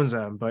still owns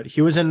them, but he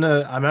was I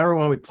remember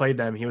when we played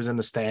them, he was in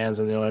the stands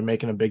and they were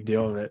making a big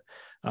deal of it.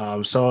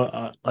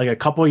 So like a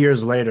couple of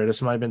years later,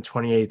 this might've been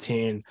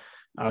 2018,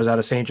 I was at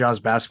a St. John's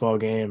basketball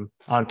game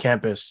on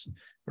campus.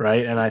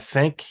 Right. And I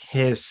think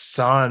his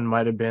son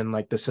might've been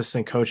like the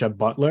assistant coach at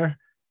Butler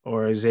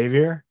or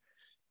Xavier.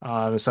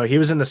 So he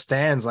was in the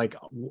stands, like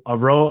a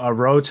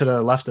row to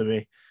the left of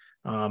me.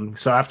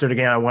 So after the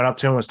game, I went up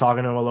to him, was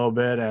talking to him a little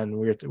bit, and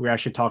we were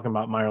actually talking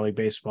about minor league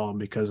baseball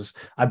because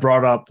I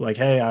brought up like,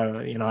 hey,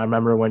 I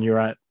remember when you were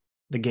at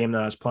the game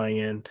that I was playing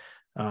in,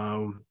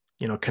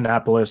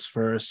 Kannapolis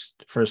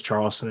first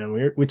Charleston,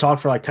 and we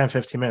talked for like 10,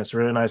 15 minutes.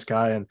 Really nice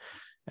guy,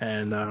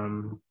 and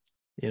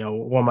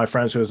one of my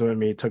friends who was with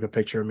me took a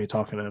picture of me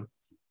talking to him.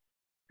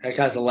 That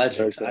guy's a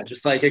legend. I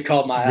just like it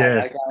caught my eye.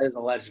 That guy is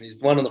a legend. He's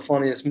one of the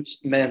funniest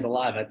mans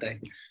alive, I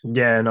think.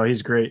 Yeah, no,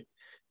 he's great.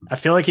 I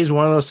feel like he's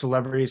one of those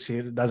celebrities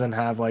who doesn't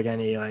have like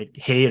any like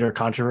hate or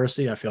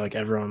controversy. I feel like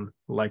everyone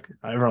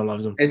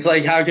loves him. It's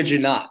like, how could you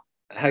not?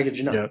 How could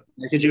you not? Yep.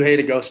 How could you hate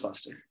a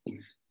Ghostbuster?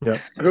 Yeah.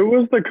 Who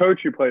was the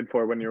coach you played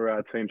for when you were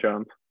at St.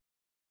 John's?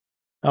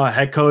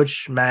 Head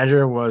coach,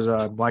 manager was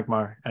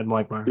Blankmeyer, Ed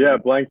Blankmeyer. Yeah,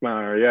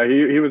 Blankmeyer. Yeah,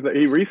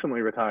 he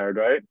recently retired,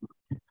 right?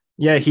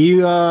 Yeah,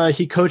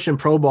 he coached in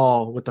pro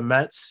ball with the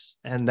Mets,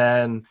 and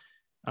then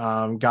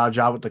got a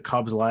job with the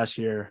Cubs last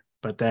year.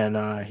 But then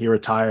he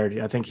retired.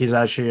 I think he's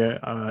actually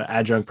an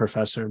adjunct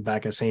professor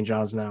back at St.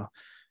 John's now.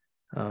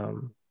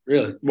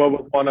 Really? What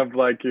was one of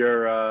like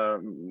your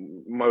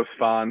most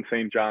fond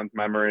St. John's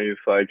memories?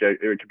 Like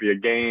it could be a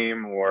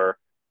game, or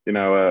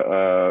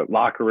a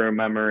locker room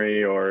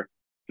memory, or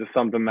just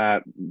something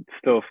that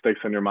still sticks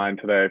in your mind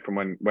today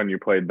from when you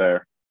played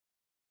there.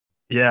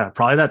 Yeah,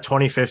 probably that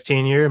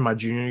 2015 year, my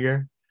junior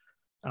year.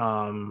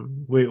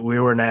 We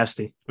were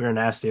nasty. We were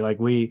nasty. Like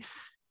we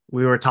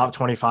were top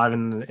 25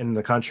 in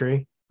the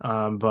country.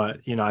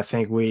 But I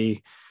think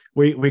we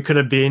could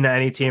have beaten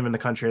any team in the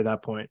country at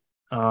that point.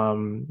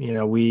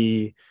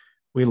 We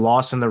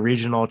lost in the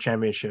regional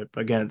championship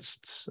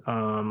against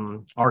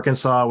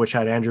Arkansas, which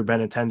had Andrew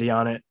Benintendi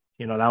on it.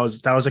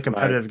 That was a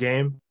competitive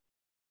game.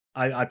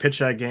 I pitched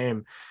that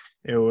game.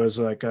 It was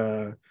like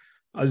a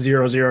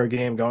 0-0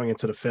 game going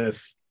into the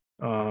fifth.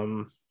 We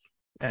were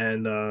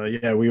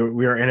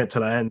in it to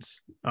the end.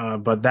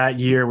 But that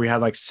year we had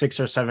like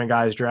 6 or 7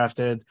 guys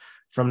drafted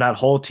from that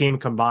whole team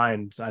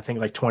combined. I think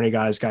like 20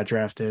 guys got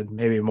drafted,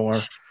 maybe more.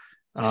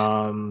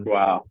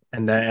 Wow.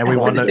 And we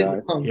won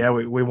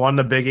we won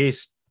the Big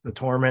East, the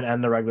tournament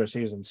and the regular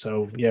season.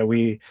 So yeah,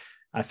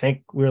 I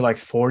think we were like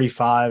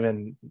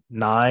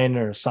 45-9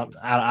 or something.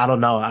 I don't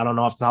know. I don't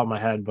know off the top of my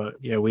head, but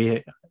yeah,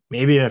 we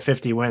maybe a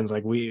 50 wins.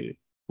 Like we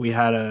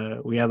had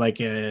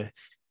like a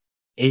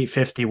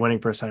 850 winning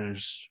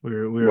percentage. We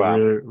were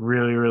really,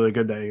 really, really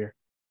good that year.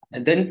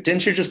 And then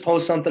didn't you just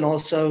post something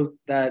also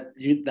that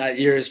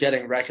year is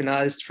getting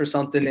recognized for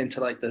something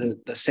into like the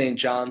St.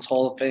 John's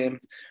Hall of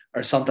Fame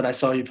or something? I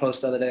saw you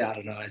post the other day. I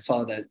don't know. I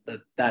saw that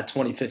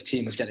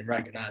 2015 was getting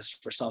recognized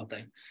for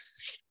something.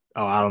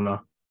 Oh, I don't know.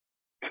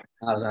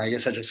 I don't know. I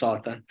guess I just saw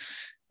it then.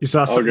 You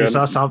saw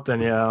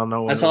something. Yeah, I don't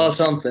know. I saw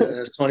something. It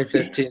was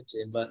 2015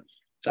 team, but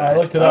I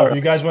looked it up. You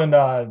guys went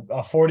a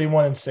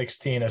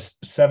 41-16, a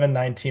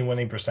 719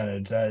 winning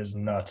percentage. That is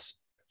nuts.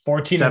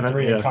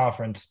 14-3 in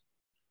conference.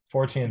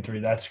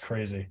 14-3. That's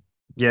crazy.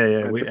 Yeah.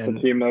 The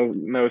team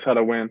knows how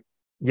to win.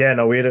 Yeah,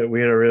 no, we had a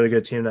really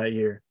good team that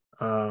year.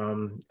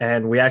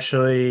 And we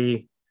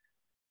actually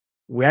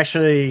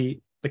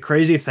the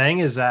crazy thing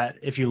is that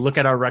if you look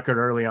at our record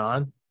early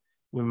on,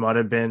 we might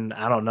have been,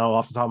 I don't know,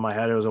 off the top of my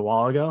head, it was a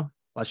while ago.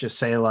 Let's just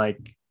say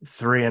like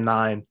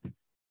 3-9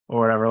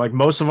 or whatever. Like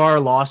most of our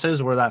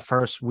losses were that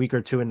first week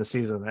or two in the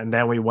season, and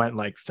then we went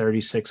like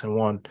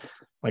 36-1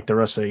 like the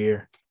rest of the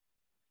year.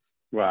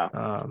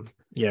 Wow.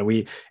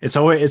 It's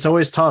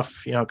always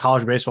tough.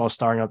 College baseball is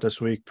starting up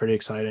this week. Pretty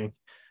exciting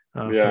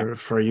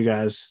for you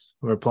guys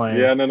who are playing.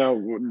 Yeah, no.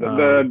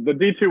 The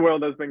D2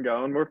 world has been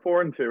going. We're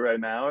 4-2 right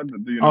now.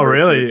 Oh,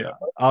 really?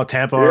 Oh,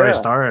 Tampa already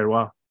started.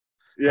 Wow.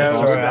 Yeah,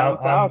 we're down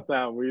south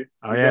now. We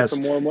got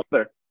some warm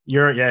weather.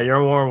 You're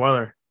in warm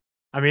weather.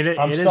 I mean,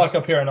 I'm stuck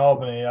up here in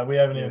Albany. We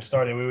haven't even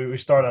started. We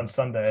start on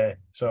Sunday,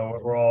 so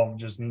we're all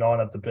just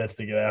gnawing at the bits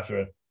to get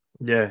after it.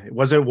 Yeah.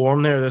 Was it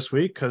warm there this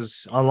week?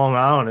 Because on Long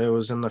Island, it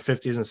was in the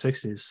 50s and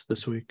 60s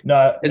this week.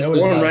 No, it's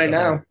warm right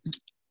now.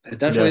 It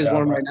definitely is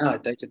warm right now. I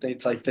think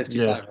it's like 55.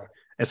 Yeah.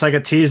 It's like a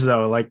tease,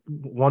 though. Like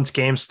once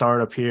games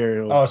start up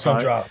here, it's going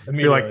to drop. It'll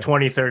be like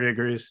 20, 30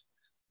 degrees.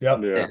 Yep.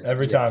 Yeah.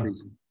 Every time.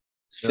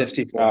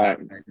 54. All right.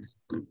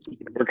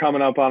 We're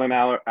coming up on an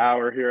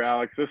hour here,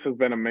 Alex. This has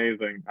been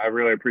amazing. I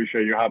really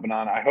appreciate you hopping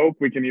on. I hope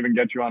we can even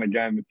get you on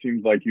again. It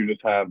seems like you just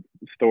have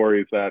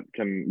stories that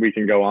we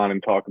can go on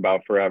and talk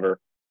about forever.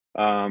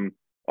 All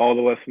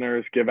the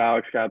listeners, give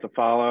Alex Katz a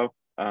follow.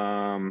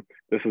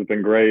 This has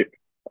been great.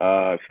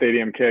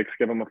 Stadium Kicks,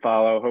 give him a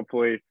follow.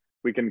 Hopefully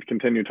we can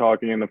continue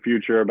talking in the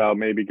future about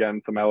maybe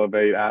getting some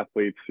Elevate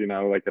athletes,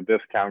 like a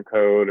discount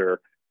code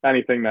or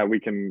anything that we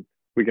can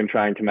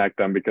try and connect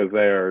them, because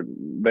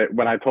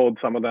when I told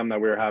some of them that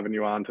we were having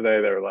you on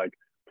today, they were like,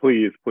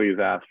 please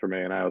ask for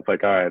me. And I was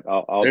like, all right,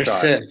 I'll They're try.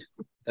 Sick.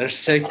 They're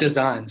sick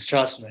designs.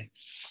 Trust me.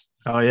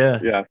 Oh yeah.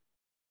 Yeah.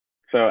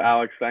 So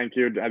Alex, thank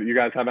you. Do you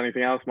guys have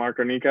anything else, Mark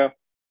or Nico?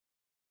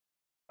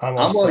 I'm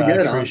all good.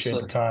 I appreciate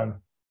the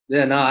time.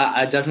 Yeah, no,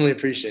 I definitely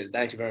appreciate it.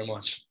 Thank you very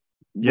much.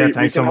 Yeah.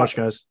 Thanks so much,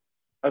 guys.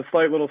 A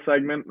slight little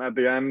segment at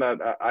the end that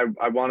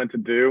I wanted to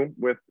do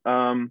with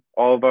all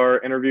of our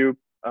interview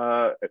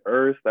or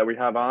listeners that we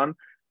have on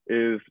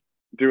is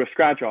do a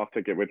scratch off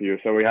ticket with you.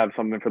 So we have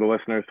something for the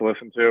listeners to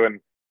listen to, and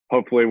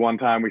hopefully one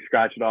time we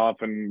scratch it off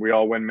and we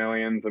all win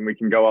millions and we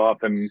can go off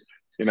and,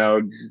 you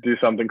know, do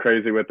something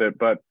crazy with it.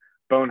 But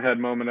bonehead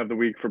moment of the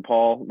week for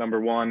Paul,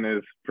 number one,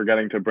 is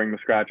forgetting to bring the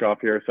scratch off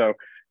here. So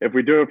if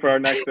we do it for our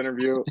next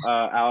interview,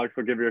 Alex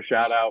will give you a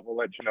shout out. We'll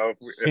let you know.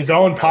 If his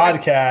own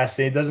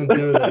podcast. He doesn't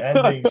do the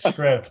ending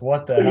script.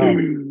 What the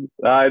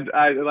hell?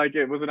 I like,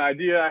 it was an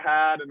idea I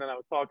had, and then I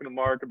was talking to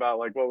Mark about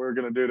like what we were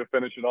going to do to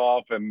finish it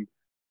off and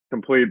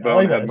complete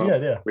bonehead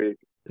moment of the week.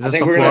 I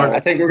think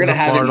we're gonna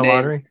have it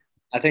named.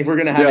 I think we're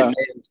gonna have it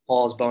named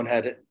Paul's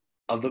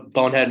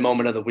bonehead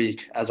moment of the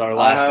week as our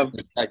last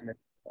segment.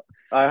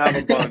 I have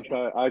a bunch.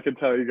 I could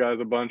tell you guys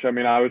a bunch. I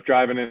mean, I was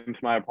driving into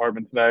my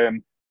apartment today,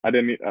 and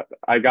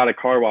I got a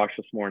car wash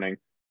this morning,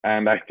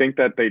 and I think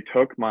that they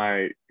took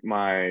my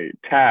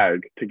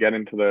tag to get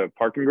into the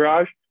parking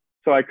garage,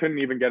 so I couldn't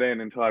even get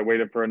in until I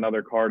waited for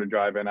another car to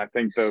drive in. I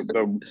think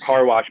the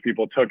car wash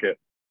people took it,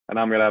 and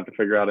I'm gonna have to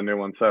figure out a new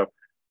one. So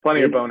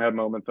plenty of bonehead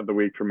moments of the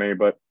week for me.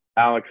 But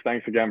Alex,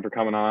 thanks again for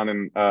coming on,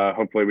 and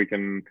hopefully we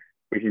can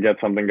get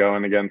something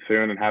going again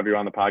soon and have you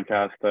on the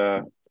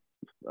podcast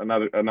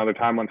another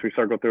time once we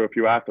circle through a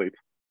few athletes.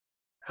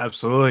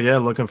 Absolutely. Yeah.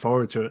 Looking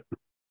forward to it.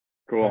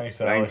 Cool. Thanks,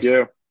 Thank you.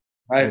 All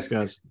right. Thanks,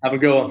 guys. Have a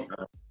good one.